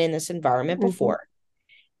been in this environment before.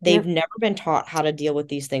 They've never been taught how to deal with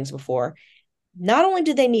these things before. Not only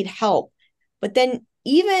do they need help, but then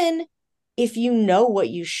even if you know what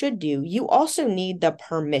you should do, you also need the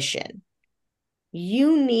permission.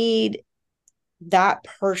 You need that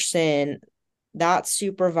person, that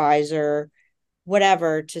supervisor,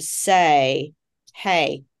 whatever, to say,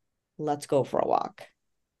 hey, let's go for a walk.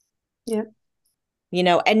 Yeah.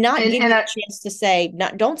 And not give you a chance to say,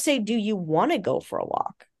 don't say, do you want to go for a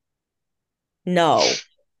walk? No,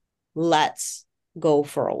 let's go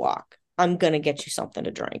for a walk. I'm going to get you something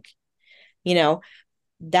to drink.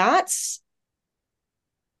 That's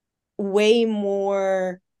way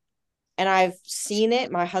more. And I've seen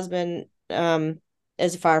it. My husband is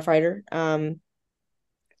a firefighter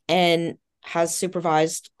and has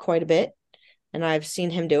supervised quite a bit. And I've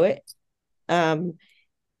seen him do it. I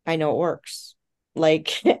know it works.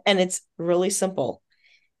 Like, and it's really simple.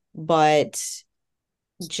 But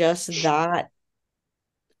just that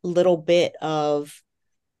little bit of,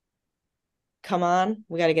 come on,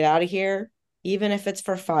 we got to get out of here, even if it's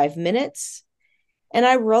for 5 minutes. And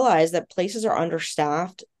I realize that places are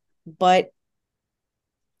understaffed, but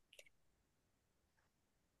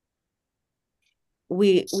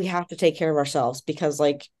we have to take care of ourselves, because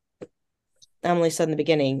like Emily said in the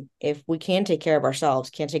beginning, if we can't take care of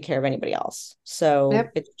ourselves, can't take care of anybody else. So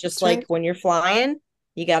it's just That's like right. When you're flying,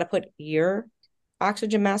 you got to put your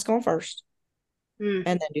oxygen mask on first and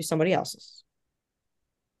then do somebody else's,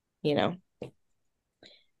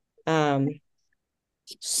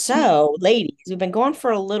 So ladies, we've been going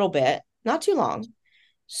for a little bit, not too long.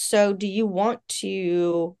 So do you want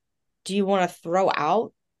to throw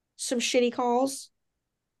out some shitty calls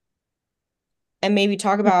and maybe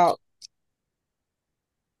talk about,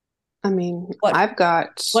 I mean, I've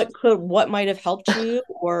got what might have helped you,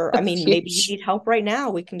 or I mean, maybe you need help right now.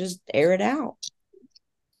 We can just air it out.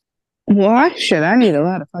 Why should I need a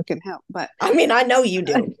lot of fucking help? But I mean, I know you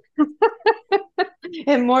do.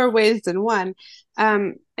 In more ways than one.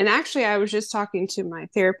 And actually, I was just talking to my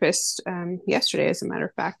therapist yesterday, as a matter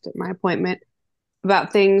of fact, at my appointment,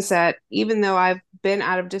 about things that, even though I've been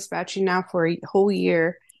out of dispatching now for a whole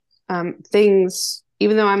year, things,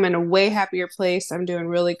 even though I'm in a way happier place, I'm doing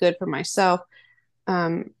really good for myself.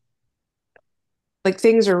 Like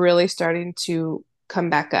things are really starting to come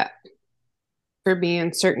back up for me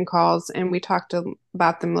in certain calls. And we talked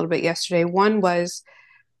about them a little bit yesterday. One was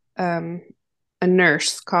a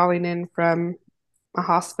nurse calling in from a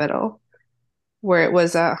hospital where it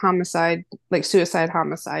was a homicide, like suicide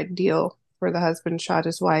homicide deal, where the husband shot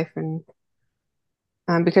his wife and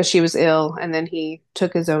because she was ill, and then he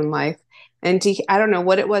took his own life. And I don't know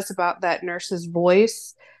what it was about that nurse's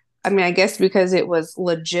voice. I mean, I guess because it was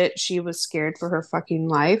legit, she was scared for her fucking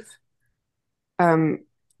life.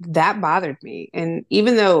 That bothered me. And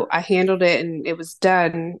even though I handled it and it was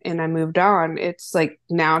done and I moved on, it's like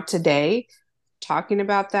now today talking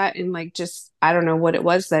about that, and like, just, I don't know what it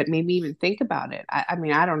was that made me even think about it. I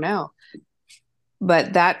mean, I don't know.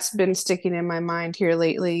 But that's been sticking in my mind here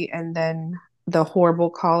lately. And then the horrible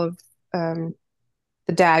call of the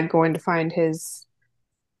dad going to find his,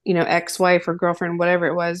 ex-wife or girlfriend, whatever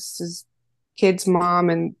it was, his kid's mom,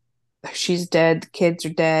 and she's dead. The kids are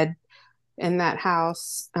dead in that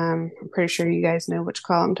house. I'm pretty sure you guys know which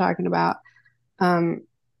call I'm talking about.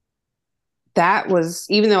 That was,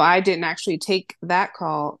 even though I didn't actually take that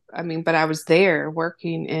call, I mean, but I was there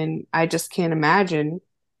working, and I just can't imagine.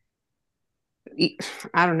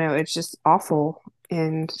 I don't know. It's just awful.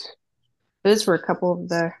 And those were a couple of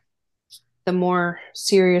the more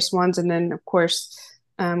serious ones. And then, of course,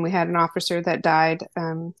 we had an officer that died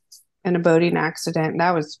in a boating accident.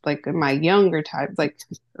 That was like in my younger times, like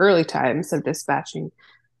early times of dispatching.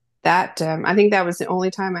 That I think that was the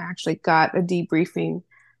only time I actually got a debriefing.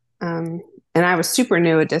 And I was super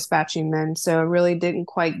new at dispatching then, so I really didn't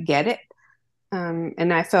quite get it.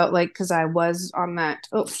 And I felt like because I was on that,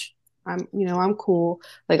 oh, I'm cool.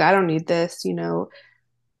 Like I don't need this,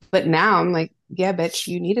 But now I'm like, yeah, bitch,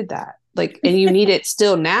 you needed that. Like, and you need it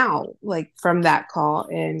still now, like from that call.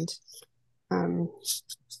 And um,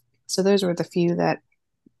 so those were the few that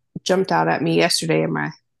jumped out at me yesterday in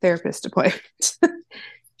my therapist appointment.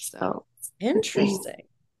 So Interesting.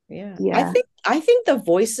 Yeah. yeah. I think the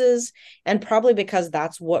voices, and probably because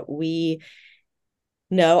that's what we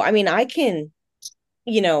know. I mean, I can,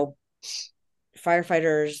 you know,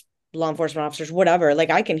 firefighters, law enforcement officers, whatever, like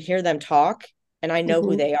I can hear them talk and I know who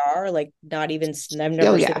Mm-hmm. they are, like not even I've Oh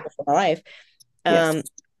never seen them yeah. before in my life. Yes.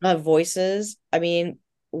 Voices. I mean,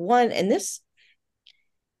 one and this,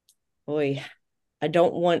 boy, I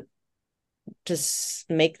don't want to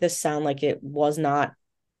make this sound like it was not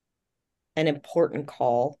an important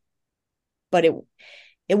call, but it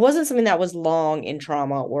wasn't something that was long in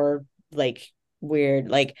trauma or like weird.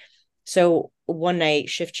 Like, so one night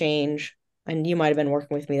shift change, and you might have been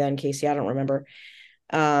working with me then, Casey. I don't remember.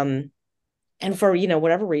 Um, and for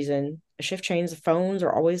whatever reason, a shift change, the phones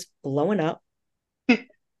are always blowing up.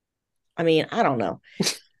 I mean, I don't know,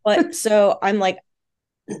 but so I'm like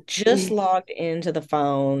just logged into the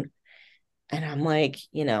phone, and I'm like,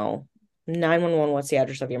 911, what's the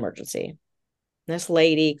address of the emergency? This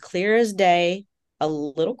lady, clear as day, a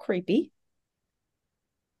little creepy,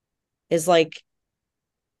 is like,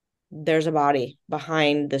 there's a body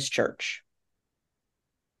behind this church.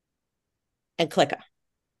 And click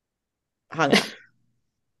hung up.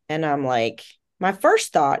 And I'm like, my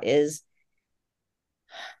first thought is,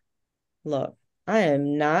 look, I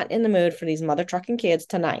am not in the mood for these mother trucking kids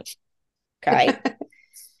tonight. Okay.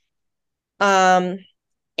 Um,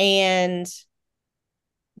 and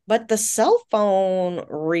but the cell phone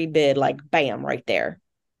rebid like bam right there.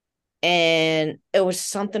 And it was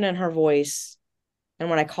something in her voice. And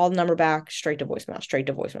when I called the number back, straight to voicemail, straight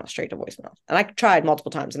to voicemail, straight to voicemail. And I tried multiple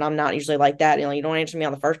times, and I'm not usually like that. You don't answer me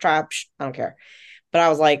on the first try. Psh, I don't care. But I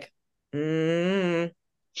was like,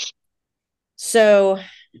 So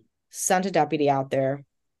sent a deputy out there.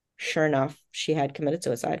 Sure enough, she had committed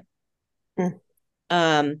suicide. Mm.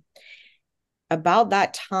 Um, about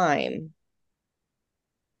that time,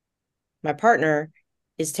 my partner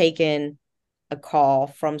is taking a call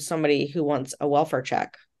from somebody who wants a welfare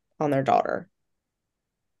check on their daughter.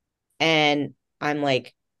 And I'm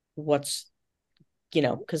like, because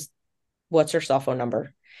what's her cell phone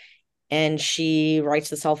number? And she writes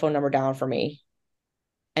the cell phone number down for me.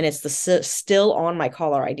 And it's still on my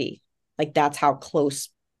caller ID. Like that's how close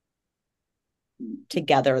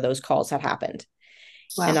together those calls had happened.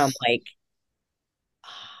 Wow. And I'm like,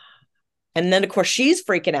 and then of course she's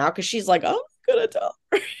freaking out because she's like, oh, I'm gonna tell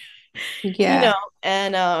her. Yeah.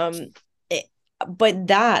 And but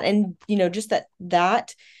that, and just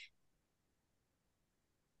that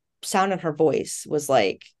sound in her voice was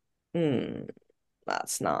like,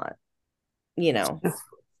 that's not, you know.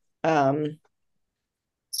 Um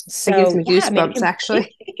That gives so me yeah, I mean goosebumps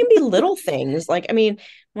actually. it can be little things. Like, I mean,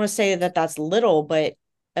 I want to say that that's little, but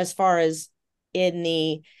as far as in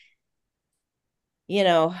the, you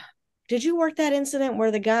know, did you work that incident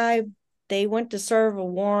where the guy, they went to serve a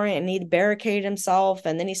warrant and he barricaded himself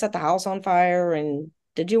and then he set the house on fire? And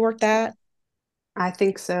did you work that? I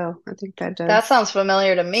think so. I think that That does sounds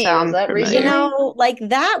familiar to me. Was sound that familiar. recently? Like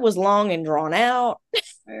that was long and drawn out.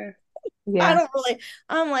 I Yeah. don't really,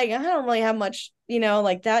 I'm like, I don't really have much,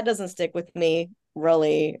 like that doesn't stick with me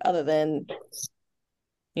really, other than,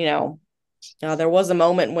 you know, there was a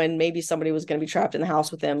moment when maybe somebody was going to be trapped in the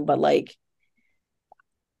house with him, but like,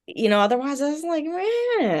 otherwise I was like,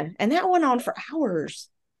 and that went on for hours.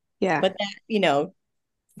 Yeah. But that,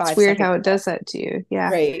 It's 5 weird seconds. how it does that to you. Yeah.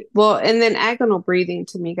 Right. Well, and then agonal breathing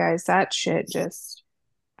to me, guys, that shit just,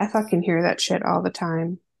 I fucking hear that shit all the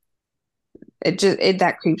time.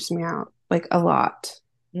 That creeps me out like a lot.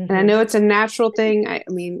 And I Mm-hmm. know it's a natural thing. I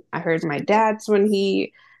mean, I heard my dad's when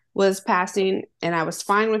he was passing, and I was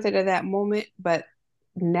fine with it at that moment. But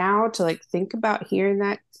now to like think about hearing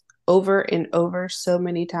that over and over so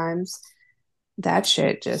many times, that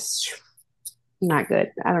shit just not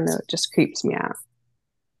good. I don't know. It just creeps me out.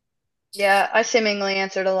 Yeah, I seemingly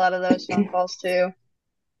answered a lot of those phone calls too.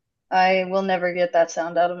 I will never get that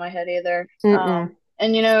sound out of my head either. Mm-mm.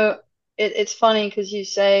 And it's funny because you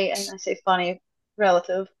say, and I say funny,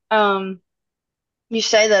 relative. You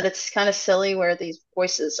say that it's kind of silly where these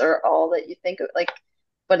voices are all that you think of, like,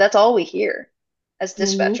 but that's all we hear. as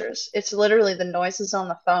dispatchers. It's literally the noises on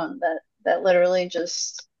the phone that literally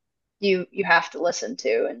just you have to listen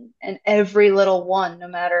to, and every little one, no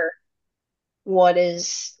matter what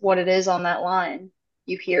it is on that line,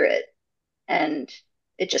 you hear it, and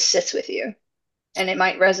it just sits with you. And it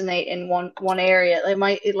might resonate in one area.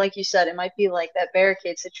 Like you said, it might be like that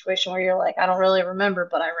barricade situation where you're like, I don't really remember,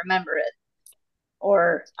 but I remember it.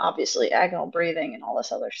 Or obviously agonal breathing and all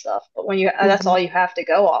this other stuff. But when that's all you have to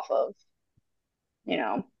go off of, you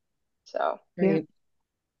know. So Right.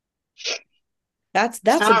 That's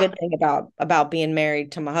a good thing about being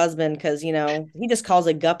married to my husband, because you know he just calls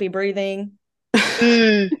it guppy breathing. That's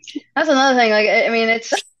another thing. Like, I mean,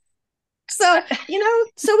 it's so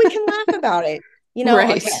so we can laugh about it.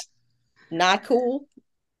 Right. Again, not cool,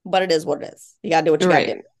 but it is what it is. You gotta do what you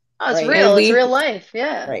gotta do. Oh, it's real. It's real life.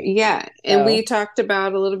 Yeah. Right. Yeah. And we talked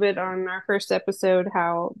about a little bit on our first episode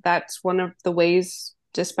how that's one of the ways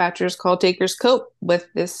dispatchers, call takers cope with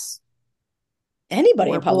this.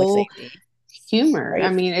 Anybody in public safety. Humor. Right? I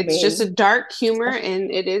mean, it's just a dark humor,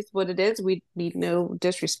 and it is what it is. We need no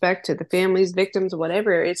disrespect to the families, victims,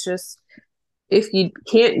 whatever. It's just, if you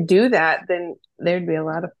can't do that, then there'd be a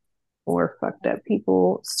lot of more fucked up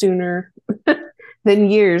people sooner than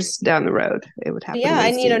years down the road. It would happen. Yeah,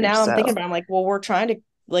 and sooner, now I'm thinking about it, I'm like, well, we're trying to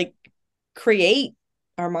like create,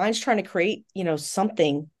 our mind's trying to create,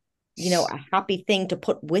 something, a happy thing to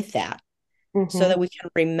put with that, so that we can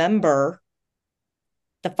remember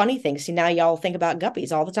the funny things. See, now y'all think about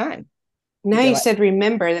guppies all the time. Now you said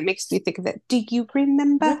remember, that makes me think of that. Do you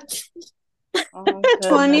remember?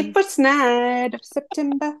 21st night of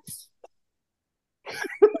September.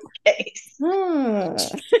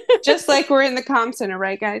 Just like we're in the comm center,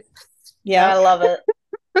 right, guys? Yeah, I love it.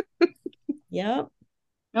 Yep.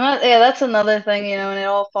 Yeah, that's another thing, and it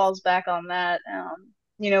all falls back on that.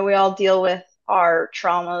 We all deal with our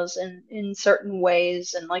traumas in certain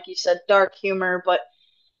ways, and like you said, dark humor, but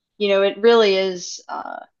it really is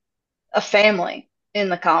a family in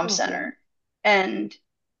the comm center, and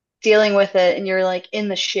dealing with it, and you're like in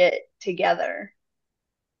the shit together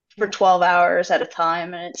for 12 hours at a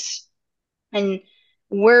time, and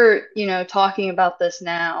we're talking about this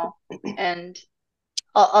now, and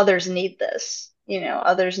others need this.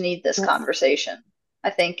 Others need this conversation.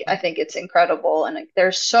 I think it's incredible, and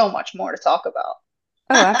there's so much more to talk about.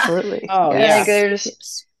 Oh, absolutely. Oh, yeah.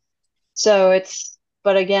 So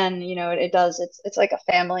but again, it's like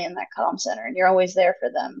a family in that comm center, and you're always there for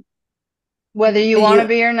them, whether you want to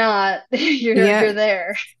be or not. You're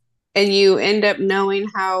there, and you end up knowing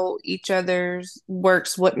how each other's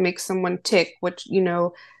works, what makes someone tick, which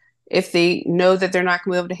if they know that they're not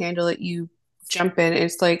going to be able to handle it, you jump in.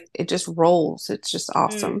 It's like it just rolls. It's just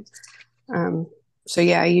awesome. So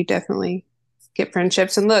yeah, you definitely get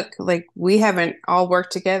friendships. And look, like, we haven't all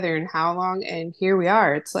worked together in how long, and here we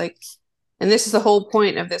are. It's like, and this is the whole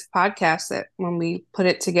point of this podcast, that when we put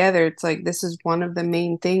it together, it's like, this is one of the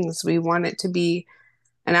main things. We want it to be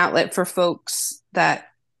an outlet for folks that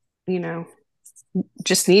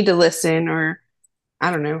just need to listen, or I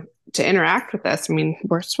don't know, to interact with us. I mean,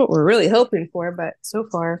 that's what we're really hoping for, but so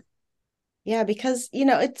far. Yeah, because,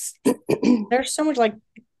 it's, there's so much, like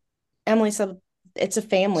Emily said, it's a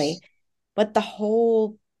family, but the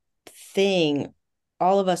whole thing,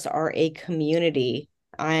 all of us are a community,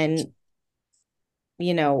 and,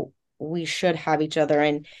 we should have each other.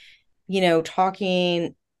 And,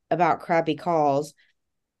 talking about crappy calls,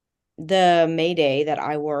 the Mayday that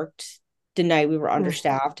I worked, the night we were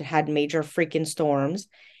understaffed, had major freaking storms.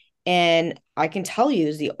 And I can tell you,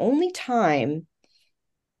 is the only time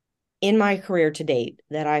in my career to date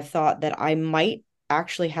that I've thought that I might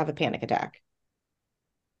actually have a panic attack.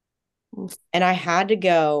 And I had to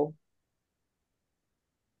go,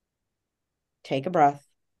 take a breath.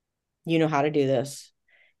 You know how to do this.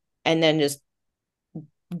 And then just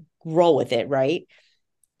roll with it, right?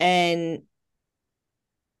 And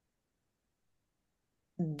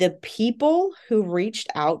the people who reached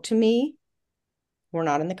out to me were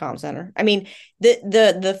not in the comm center. I mean,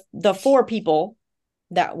 the four people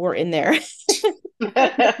that were in there,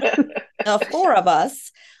 the four of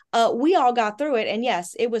us, we all got through it. And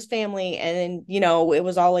yes, it was family, and it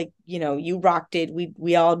was all like, you rocked it.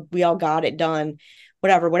 We all got it done,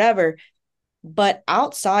 whatever. But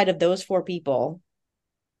outside of those four people,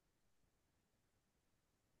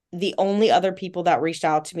 the only other people that reached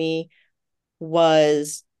out to me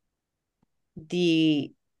was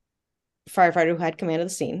the firefighter who had command of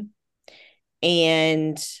the scene,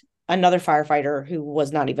 and another firefighter who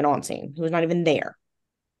was not even on scene, who was not even there,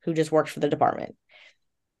 who just worked for the department.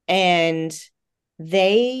 And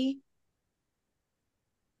that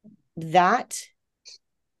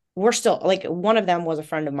we're still like, one of them was a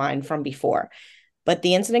friend of mine from before, but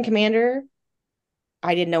the incident commander,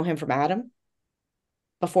 I didn't know him from Adam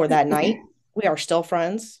before that night. We are still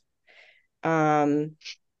friends. Um,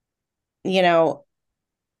 you know,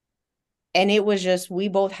 and it was just, we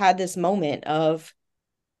both had this moment of,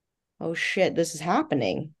 oh shit, this is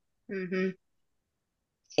happening. Mm-hmm.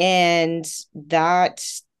 And that,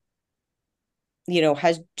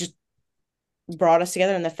 has just brought us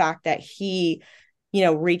together. And the fact that he,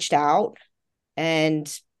 reached out,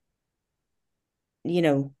 and,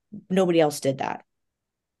 nobody else did that.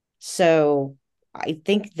 So I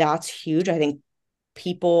think that's huge. I think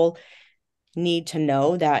people need to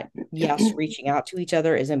know that, yes, reaching out to each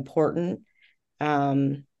other is important.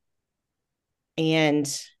 Um,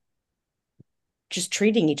 and just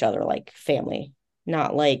treating each other like family,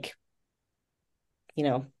 not like,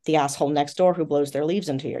 the asshole next door who blows their leaves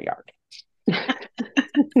into your yard.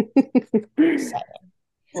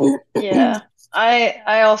 Yeah.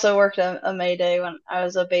 I also worked a May Day when I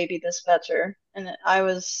was a baby dispatcher, and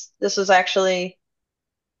this was actually,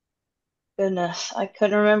 goodness, I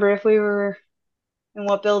couldn't remember if we were in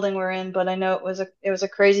what building we're in, but I know it was a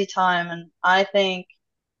crazy time, and I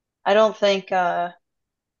don't think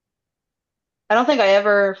I don't think I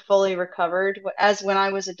ever fully recovered as when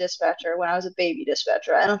I was a dispatcher, when I was a baby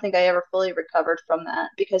dispatcher. I don't think I ever fully recovered from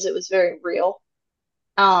that because it was very real.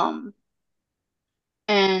 Um,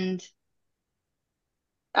 and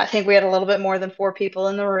I think we had a little bit more than four people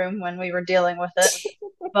in the room when we were dealing with it.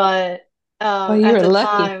 But Well, you at were the lucky.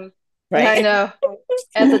 time, I Right. know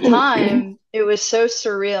at the time it was so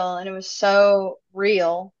surreal and it was so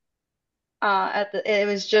real. It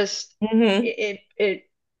was just Mm-hmm.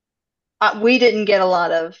 we didn't get a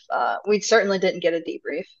lot of we certainly didn't get a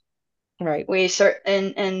debrief. Right.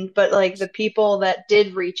 But like the people that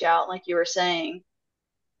did reach out, like you were saying,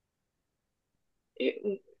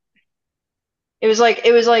 it, it was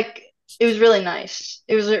really nice.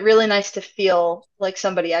 It was really nice to feel like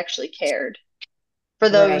somebody actually cared for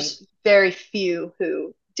Right. those very few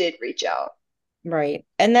who did reach out. Right.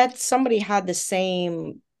 And that somebody had the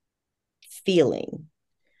same feeling,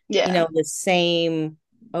 Yeah. the same,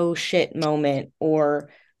 oh shit moment, or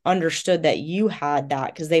understood that you had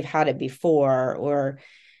that because they've had it before, or,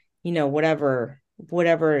 whatever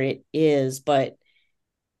it is. But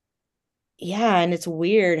yeah, and it's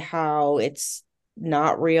weird how it's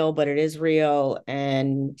not real, but it is real.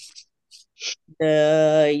 And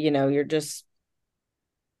you're just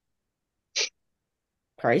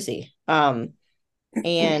crazy. And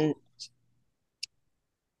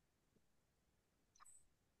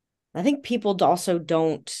I think people also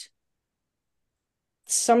don't,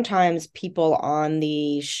 sometimes people on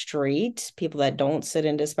the street, people that don't sit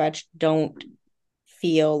in dispatch, don't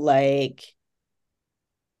feel like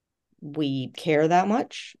we care that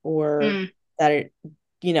much, or Mm. that it,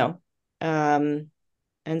 you know, um,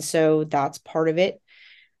 and so that's part of it.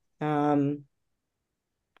 Um,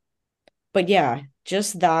 but yeah,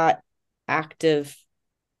 just that active,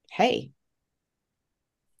 hey,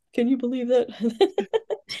 can you believe that?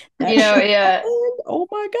 That shit Yeah. happened? Oh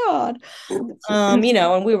my God.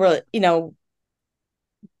 And we were, the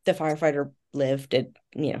firefighter lived it,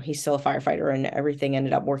 he's still a firefighter, and everything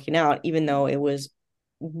ended up working out, even though it was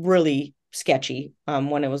really sketchy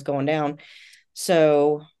when it was going down.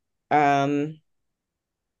 So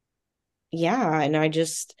yeah, and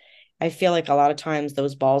I feel like a lot of times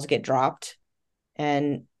those balls get dropped,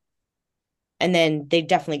 and then they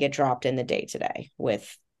definitely get dropped in the day to day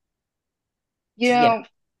with, You know,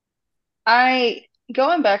 I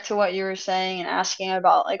going back to what you were saying and asking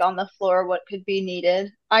about like on the floor what could be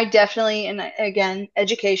needed. I definitely, and again,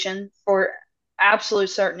 education for absolute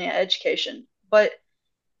certainty, education. But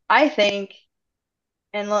I think,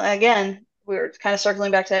 and again, we were kind of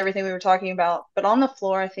circling back to everything we were talking about, but on the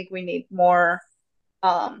floor, I think we need more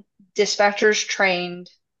um, dispatchers trained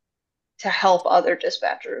to help other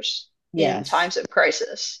dispatchers in yes, times of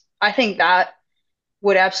crisis. I think that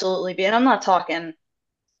would absolutely be, and I'm not talking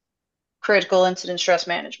critical incident stress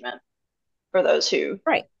management for those who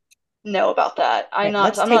right, know about that. right,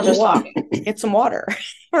 let's I'm take not a just walk, talking. get some water.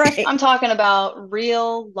 Right. I'm talking about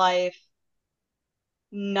real life,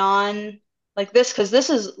 non like this, because this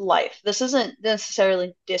is life. This isn't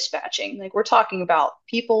necessarily dispatching. Like we're talking about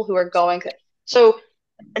people who are going. So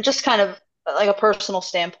just kind of like a personal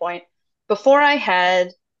standpoint, before I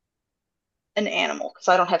had an animal, because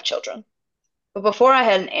I don't have children, but before I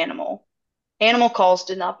had an animal calls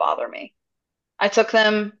did not bother me. I took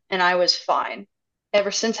them and I was fine.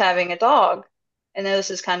 Ever since having a dog, I know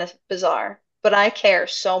this is kind of bizarre, but I care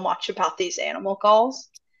so much about these animal calls.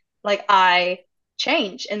 Like I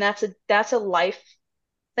change, and that's a life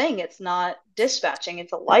thing. It's not dispatching,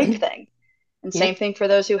 it's a life thing. And same thing for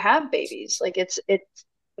those who have babies. Like it's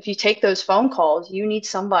if you take those phone calls, you need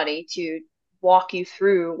somebody to walk you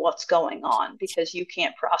through what's going on because you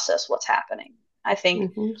can't process what's happening. I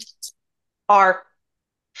think our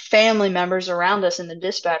family members around us in the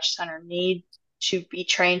dispatch center need to be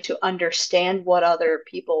trained to understand what other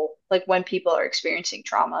people, like when people are experiencing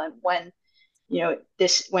trauma and when,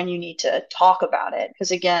 when you need to talk about it.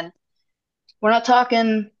 Because again, we're not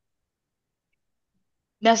talking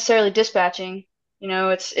necessarily dispatching,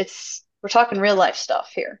 we're talking real life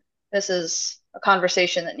stuff here. This is a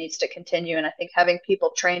conversation that needs to continue. And I think having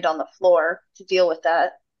people trained on the floor to deal with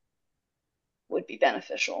that would be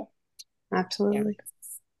beneficial. Absolutely.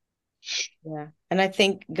 Yeah. And I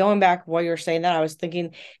think going back while you're saying that, I was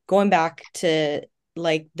thinking going back to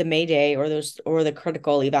like the Mayday or the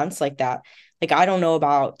critical events like that. Like, I don't know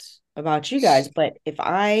about you guys, but if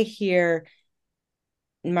I hear,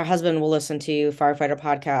 my husband will listen to firefighter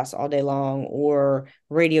podcasts all day long or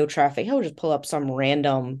radio traffic, he'll just pull up some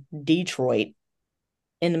random Detroit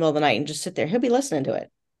in the middle of the night and just sit there. He'll be listening to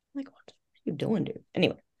it. I'm like, what are you doing, dude?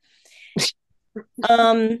 Anyway.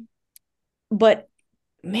 But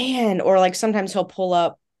man, or like sometimes he'll pull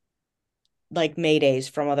up like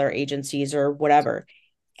Maydays from other agencies or whatever.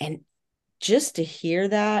 And just to hear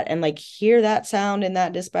that and like hear that sound in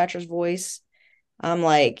that dispatcher's voice, I'm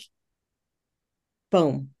like,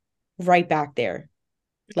 boom, right back there.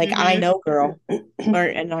 Like, I know, girl.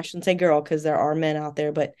 And I shouldn't say girl because there are men out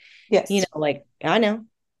there, but yes, like, I know.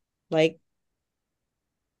 Like,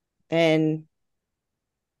 but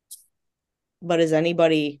is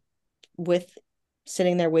anybody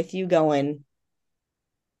sitting there with you going,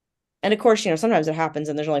 and of course, sometimes it happens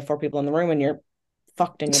and there's only 4 people in the room and you're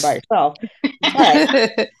fucked and you're by yourself.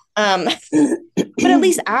 But, but at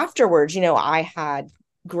least afterwards, I had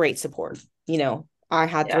great support. I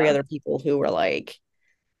had 3 other people who were like,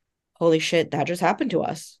 holy shit, that just happened to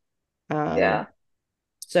us.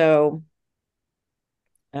 So,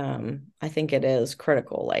 I think it is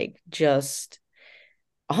critical, like just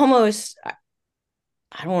almost, I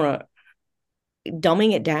don't want to,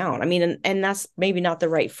 dumbing it down. I mean, and that's maybe not the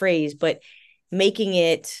right phrase, but making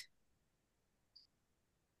it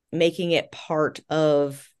part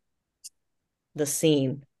of the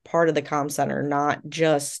scene, part of the comm center, not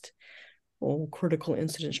just critical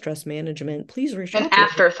incident stress management. Please reach an out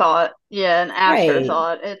afterthought. Yeah, an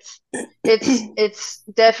afterthought. Right. It's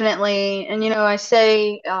definitely, and I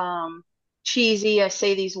say cheesy, I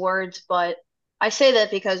say these words, but I say that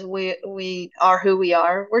because we are who we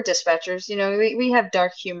are. We're dispatchers. We have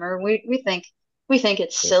dark humor. We think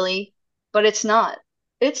it's silly, but it's not.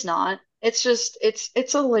 It's not. It's just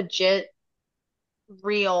it's a legit,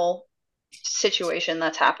 real situation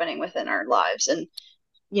that's happening within our lives. And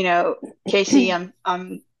Casey,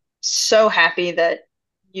 I'm so happy that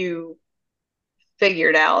you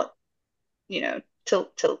figured out, to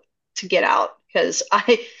get out, because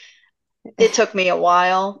it took me a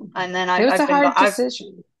while, and then it was a hard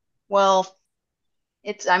decision. Well,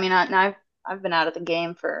 I've been out of the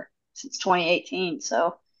game since 2018.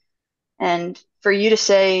 So, and for you to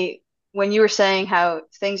say, when you were saying how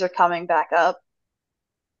things are coming back up,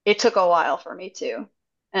 it took a while for me too.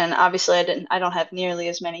 And obviously I don't have nearly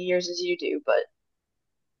as many years as you do, but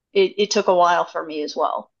it took a while for me as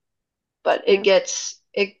well. But when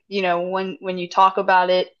you talk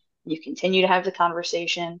about it, you continue to have the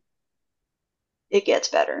conversation, it gets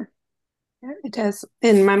better. It does.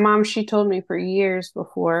 And my mom, she told me for years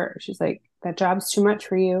before, she's like, that job's too much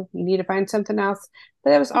for you. You need to find something else. But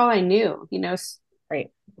that was all I knew,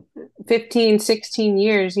 right. 15, 16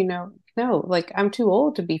 years, no, like I'm too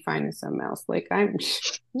old to be finding something else. Like I'm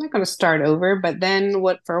not going to start over. But then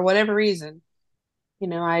for whatever reason,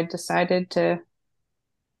 I decided to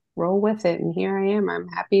roll with it. And here I am. I'm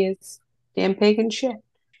happy as damn pig and shit.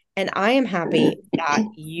 And I am happy that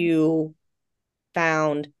you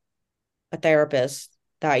found a therapist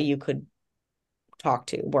that you could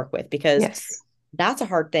work with, because that's a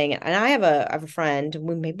hard thing. And I have a friend,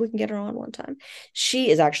 maybe we can get her on one time.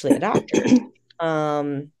 She is actually a doctor,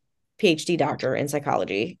 PhD doctor in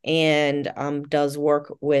psychology, and does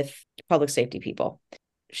work with public safety people.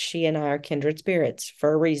 She and I are kindred spirits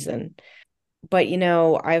for a reason. But,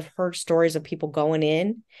 I've heard stories of people going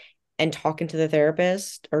in and talking to the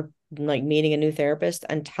therapist, or like meeting a new therapist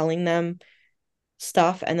and telling them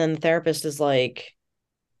stuff. And then the therapist is like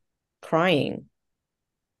crying.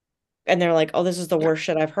 And they're like, oh, this is the worst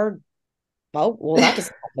shit I've heard. Oh, well, that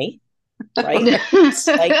doesn't help me. Right?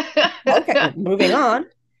 Like, okay, moving on.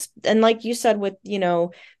 And like you said, with,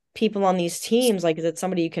 people on these teams, like, is it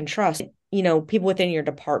somebody you can trust? You know, people within your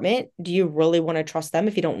department, do you really want to trust them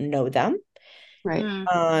if you don't know them? Right.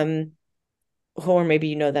 Or maybe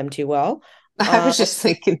you know them too well. I was just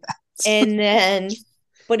thinking that. And then,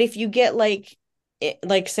 but if you get like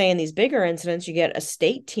say in these bigger incidents, you get a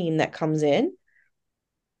state team that comes in.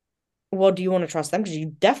 Well, do you want to trust them? Because you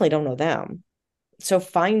definitely don't know them. So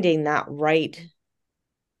finding that right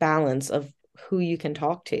balance of who you can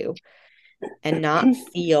talk to and not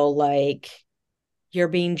feel like you're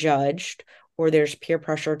being judged or there's peer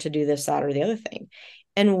pressure to do this, that, or the other thing.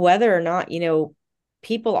 And whether or not, you know,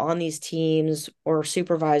 people on these teams or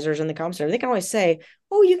supervisors in the comm center, they can always say,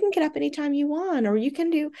 oh, you can get up anytime you want, or you can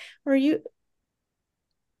do, or you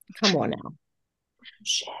come on now.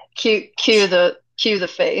 Cue the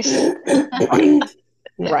face.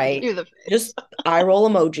 Right. Cue the face. Just eye roll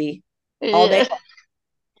emoji all day.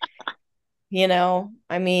 You know,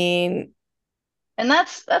 I mean, and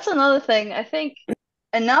that's another thing. I think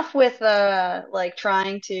enough with like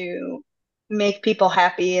trying to make people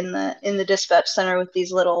happy in the dispatch center with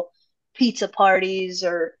these little pizza parties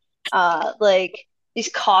or like these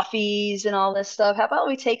coffees and all this stuff. How about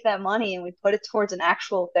we take that money and we put it towards an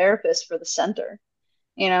actual therapist for the center?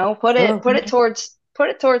 You know, put it towards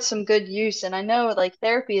some good use. And I know like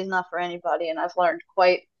therapy is not for anybody, and I've learned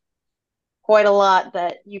quite a lot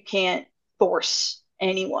that you can't force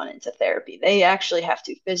anyone into therapy. They actually have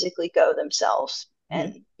to physically go themselves.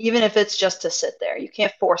 And even if it's just to sit there, you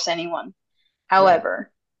can't force anyone.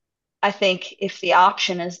 However, I think if the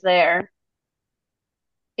option is there,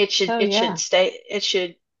 it should stay. It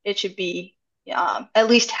should be at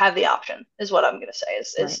least have the option is what I'm going to say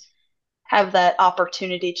is have that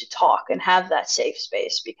opportunity to talk and have that safe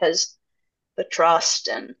space, because the trust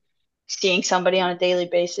and seeing somebody on a daily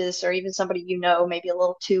basis or even somebody you know maybe a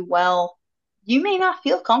little too well, you may not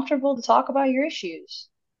feel comfortable to talk about your issues.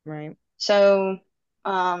 Right. So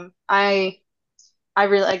I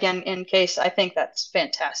really, again, in case, I think that's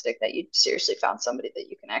fantastic that you seriously found somebody that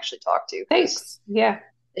you can actually talk to. Thanks. Yeah.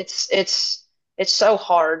 It's so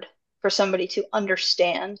hard for somebody to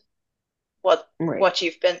understand what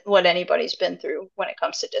anybody's been through when it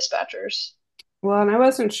comes to dispatchers. Well, and I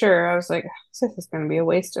wasn't sure. I was like, this is going to be a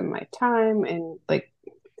waste of my time. And like,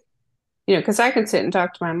 you know, because I can sit and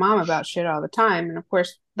talk to my mom about shit all the time. And of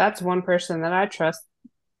course, that's one person that I trust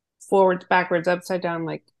forwards, backwards, upside down.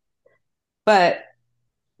 Like, but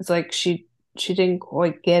it's like she didn't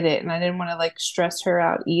quite get it. And I didn't want to like stress her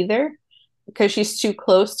out either, because she's too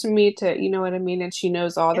close to me to, you know what I mean? And she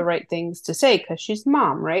knows all the right things to say because she's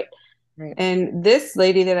mom, right? Right. And this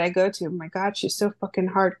lady that I go to, oh my God, she's so fucking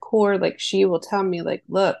hardcore. Like, she will tell me, like,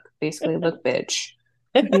 look, bitch,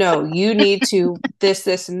 no, you need to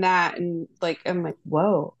this, and that. And like, I'm like,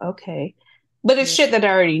 whoa, okay. But it's shit that I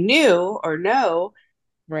already knew or know.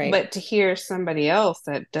 Right. But to hear somebody else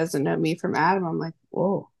that doesn't know me from Adam, I'm like,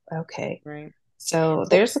 whoa, okay. Right. So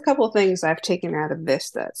there's a couple of things I've taken out of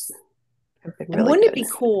this that's been really wouldn't good. It be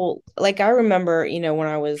cool? Like, I remember, you know, when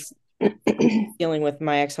I was dealing with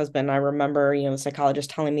my ex-husband, I remember, you know, the psychologist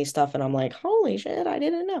telling me stuff and I'm like, holy shit, I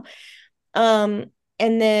didn't know. And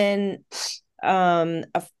then a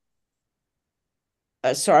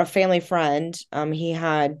family friend, he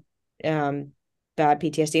had bad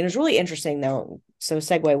PTSD. And it was really interesting though. So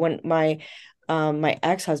segue, when my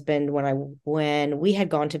ex-husband, when we had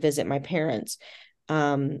gone to visit my parents,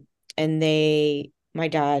 and my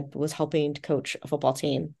dad was helping to coach a football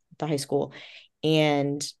team at the high school,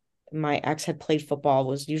 and my ex had played football,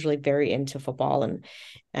 was usually very into football, and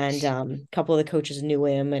a couple of the coaches knew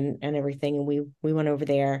him and everything, and we went over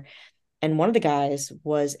there, and one of the guys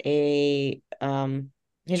was he's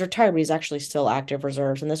retired, but he's actually still active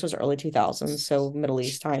reserves, and this was early 2000s, so Middle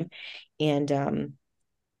East time, and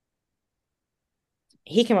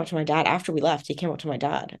he came up to my dad after we left. He came up to my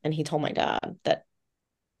dad and he told my dad that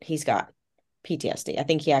he's got PTSD. I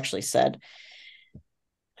think he actually said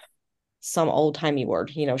some old timey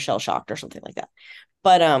word, you know, shell shocked or something like that.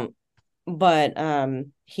 But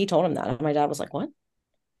he told him that. And my dad was like, what?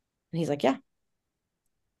 And he's like, yeah.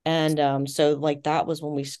 And so like that was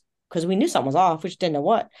when because we knew something was off, we just didn't know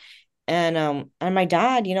what. And my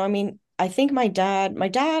dad, you know, I mean, I think my dad,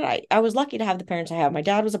 I was lucky to have the parents I have. My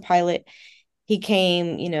dad was a pilot. He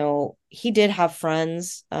came, you know, he did have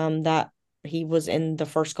friends that he was in the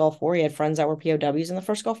first Gulf War. He had friends that were POWs in the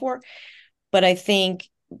first Gulf War. But I think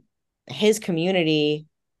his community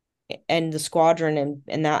and the squadron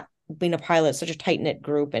and that being a pilot, such a tight-knit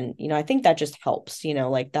group. And, you know, I think that just helps, you know,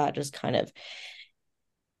 like that just kind of.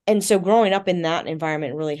 And so growing up in that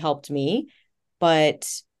environment really helped me. But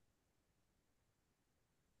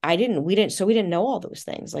we didn't know all those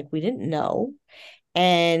things. Like, we didn't know.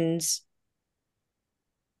 And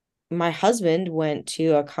my husband went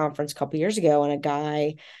to a conference a couple years ago, and a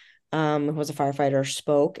guy who was a firefighter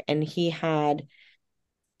spoke, and he had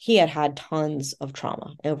tons of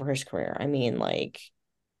trauma over his career. I mean, like,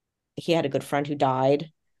 he had a good friend who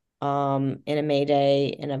died in a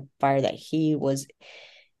Mayday in a fire that he was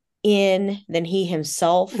in. Then he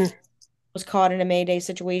himself was caught in a Mayday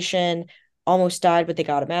situation, almost died, but they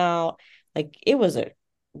got him out. Like, it was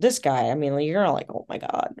this guy, I mean, like, you're like, oh my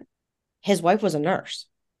God. His wife was a nurse.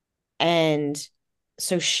 And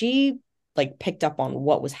so she like picked up on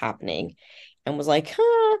what was happening and was like,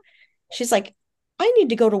 huh. She's like, I need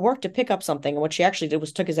to go to work to pick up something. And what she actually did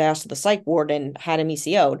was took his ass to the psych ward and had him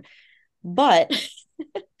ECO'd. But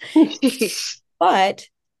but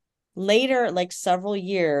later, like several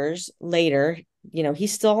years later,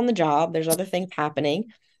 he's still on the job. There's other things happening.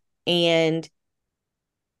 And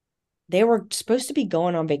they were supposed to be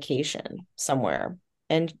going on vacation somewhere.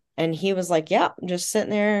 And he was like, yeah, I'm just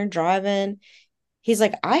sitting there driving. He's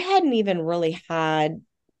like, I hadn't even really had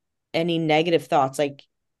any negative thoughts. Like,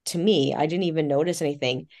 to me, I didn't even notice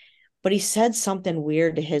anything. But he said something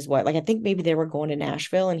weird to his wife. Like, I think maybe they were going to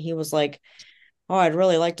Nashville, and he was like, oh, I'd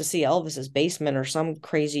really like to see Elvis's basement or some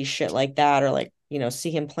crazy shit like that. Or like,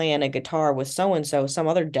 see him playing a guitar with so-and-so, some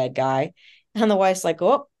other dead guy. And the wife's like,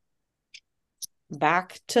 oh,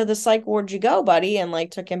 back to the psych ward you go, buddy. And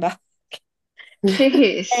like took him back.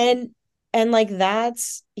 Jeez. And like,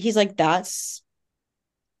 he's like, that's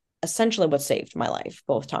essentially what saved my life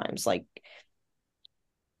both times. Like,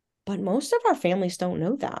 but most of our families don't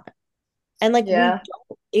know that. And like, yeah.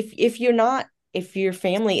 if your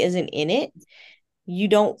family isn't in it, you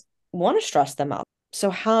don't want to stress them out. So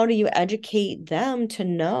how do you educate them to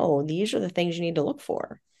know these are the things you need to look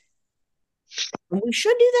for? And we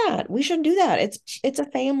should do that. We should do that. It's a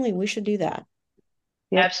family. We should do that.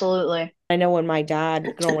 Yep. Absolutely. I know when my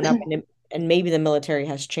dad growing up, and maybe the military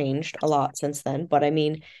has changed a lot since then, but I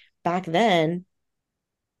mean, back then,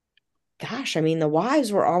 gosh, I mean, the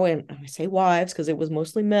wives were always, I say wives because it was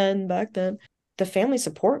mostly men back then. The family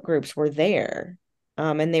support groups were there,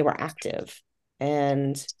 and they were active.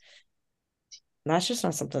 And that's just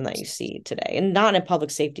not something that you see today, and not in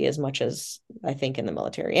public safety as much as I think in the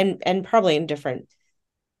military, and probably in different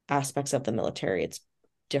aspects of the military, it's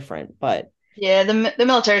different. But yeah, the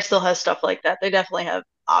military still has stuff like that. They definitely have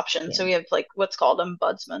options. yeah. So we have like what's called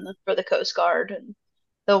ombudsman for the Coast Guard, and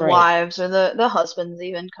the Right. wives or the husbands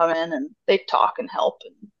even come in and they talk and help,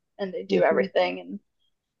 and they do everything,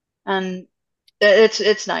 and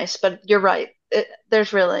it's nice. But you're right.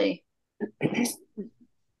 There's really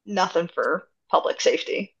nothing for public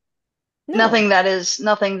safety. No. Nothing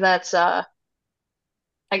that's I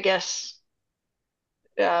guess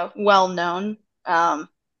well known.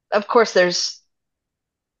 Of course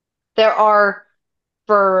there are,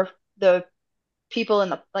 for the people in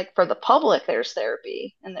the, like, for the public, there's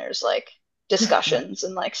therapy and there's like discussions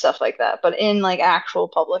and like stuff like that. But in like actual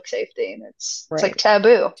public safety, it's Right. like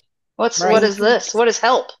taboo. What Right. is this? What is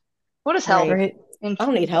help? What is help? Right. I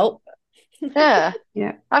don't need help. Yeah.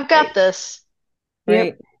 Yeah. I've got this.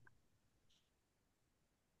 Right.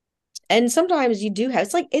 And sometimes you do have,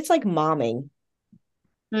 it's like momming.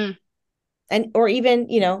 And or even,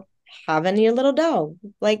 having your little dog.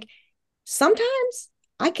 Like, sometimes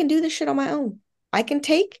I can do this shit on my own. I can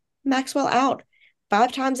take Maxwell out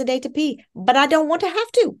 5 times a day to pee, but I don't want to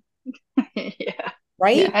have to. Yeah.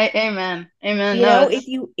 Right? Yeah. Amen. Amen. If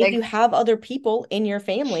you have other people in your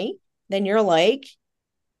family, then you're like,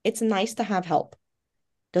 it's nice to have help.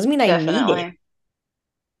 Doesn't mean I need it,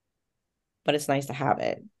 but it's nice to have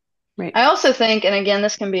it. Right. I also think, and again,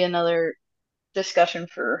 this can be another discussion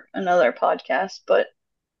for another podcast, but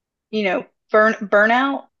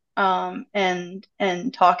burnout,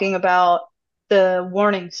 and talking about the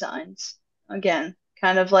warning signs again,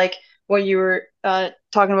 kind of like what you were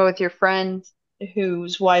talking about with your friend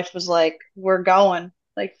whose wife was like, we're going,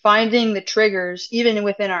 like finding the triggers even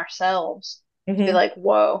within ourselves to be like,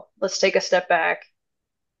 whoa, let's take a step back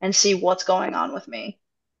and see what's going on with me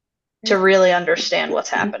to really understand what's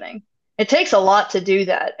happening. It takes a lot to do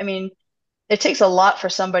that. I mean, it takes a lot for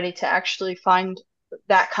somebody to actually find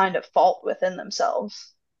that kind of fault within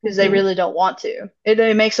themselves because they really don't want to.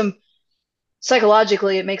 It makes them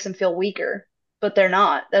psychologically, it makes them feel weaker, but they're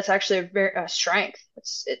not. That's actually a strength.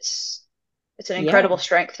 It's an incredible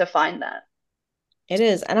strength to find that. It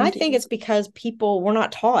is. And I think it's because we're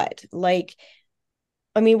not taught. Like,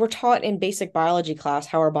 I mean, we're taught in basic biology class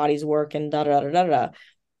how our bodies work and da da da da da.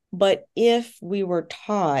 But if we were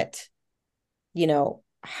taught,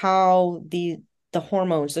 how the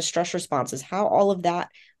hormones, the stress responses, how all of that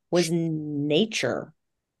was nature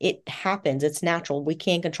it happens. It's natural. We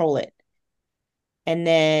can't control it. And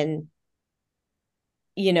then,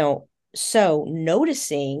 so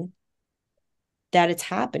noticing that it's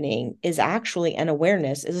happening is actually an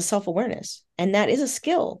awareness, is a self-awareness. And that is a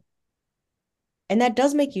skill. And that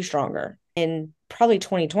does make you stronger. And probably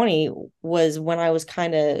 2020 was when I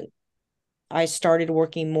started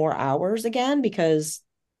working more hours again because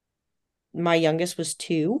my youngest was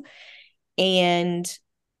 2. And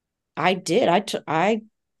I had to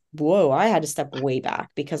step way back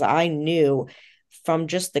because I knew from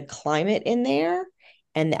just the climate in there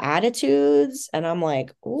and the attitudes. And I'm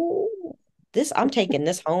like, oh, I'm taking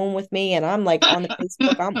this home with me. And I'm like on the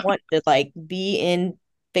Facebook, I'm wanting to like be in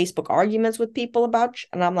Facebook arguments with people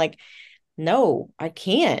and I'm like, no, I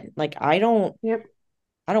can't. Like, I don't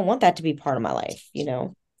want that to be part of my life,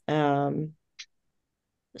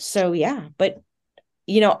 So yeah, but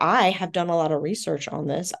I have done a lot of research on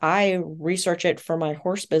this. I research it for my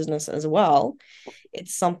horse business as well.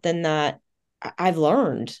 It's something that I've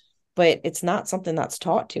learned, but it's not something that's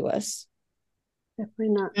taught to us. Definitely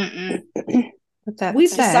not. We've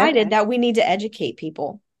decided that we need to educate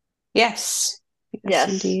people. Yes,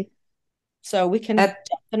 indeed. So we can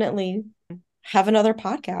definitely have another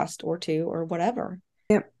podcast or 2 or whatever.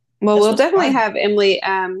 Yep. Well, we'll definitely have Emily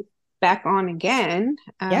back on again.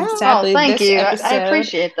 Sadly, thank you. I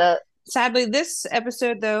appreciate that. Sadly, this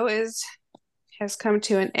episode though has come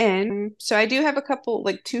to an end. So I do have a couple,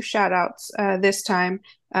 like 2 shout outs this time.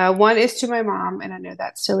 One is to my mom, and I know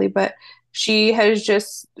that's silly, but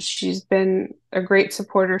she's been a great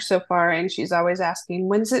supporter so far, and she's always asking,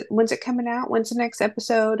 when's it coming out? When's the next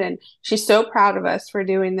episode? And she's so proud of us for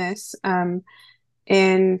doing this.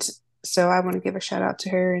 And so I want to give a shout out to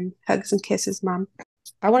her, and hugs and kisses, Mom.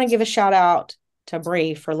 I want to give a shout out to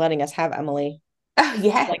Bree for letting us have Emily. Oh,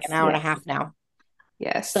 yes. Like an hour and a half now.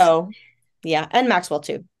 Yes. So, yeah. And Maxwell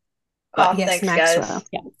too. But, yes, thanks, Maxwell. Guys.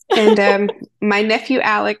 Yeah. And my nephew,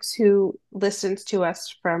 Alex, who listens to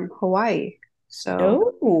us from Hawaii.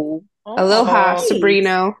 So, aloha,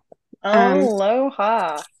 Sabrino.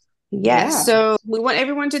 Aloha. Yes. Yeah. So we want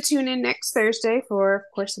everyone to tune in next Thursday for, of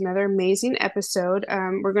course, another amazing episode.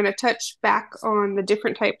 We're going to touch back on the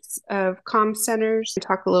different types of comm centers and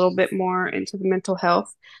talk a little bit more into the mental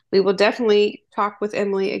health. We will definitely talk with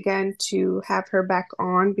Emily again to have her back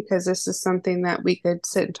on, because this is something that we could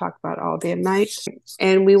sit and talk about all day and night.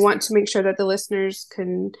 And we want to make sure that the listeners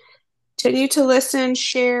can continue to listen,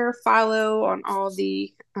 share, follow on all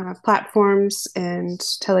the platforms, and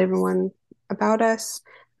tell everyone about us.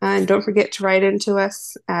 And don't forget to write into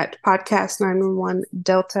us at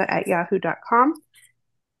podcast911delta@yahoo.com.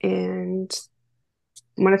 And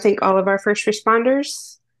I want to thank all of our first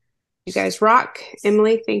responders. You guys rock.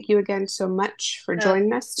 Emily, thank you again so much for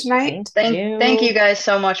joining us tonight. Thank you guys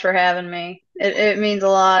so much for having me. It means a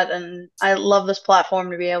lot, and I love this platform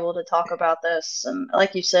to be able to talk about this. And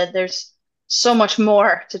like you said, there's so much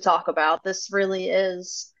more to talk about. This really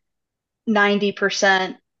is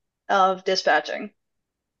 90% of dispatching.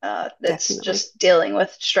 It's just dealing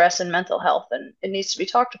with stress and mental health, and it needs to be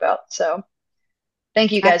talked about. So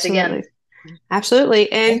thank you guys again.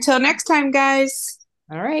 Absolutely. And until next time, guys.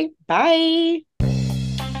 All right. Bye.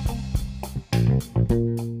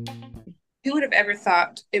 Who would have ever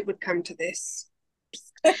thought it would come to this?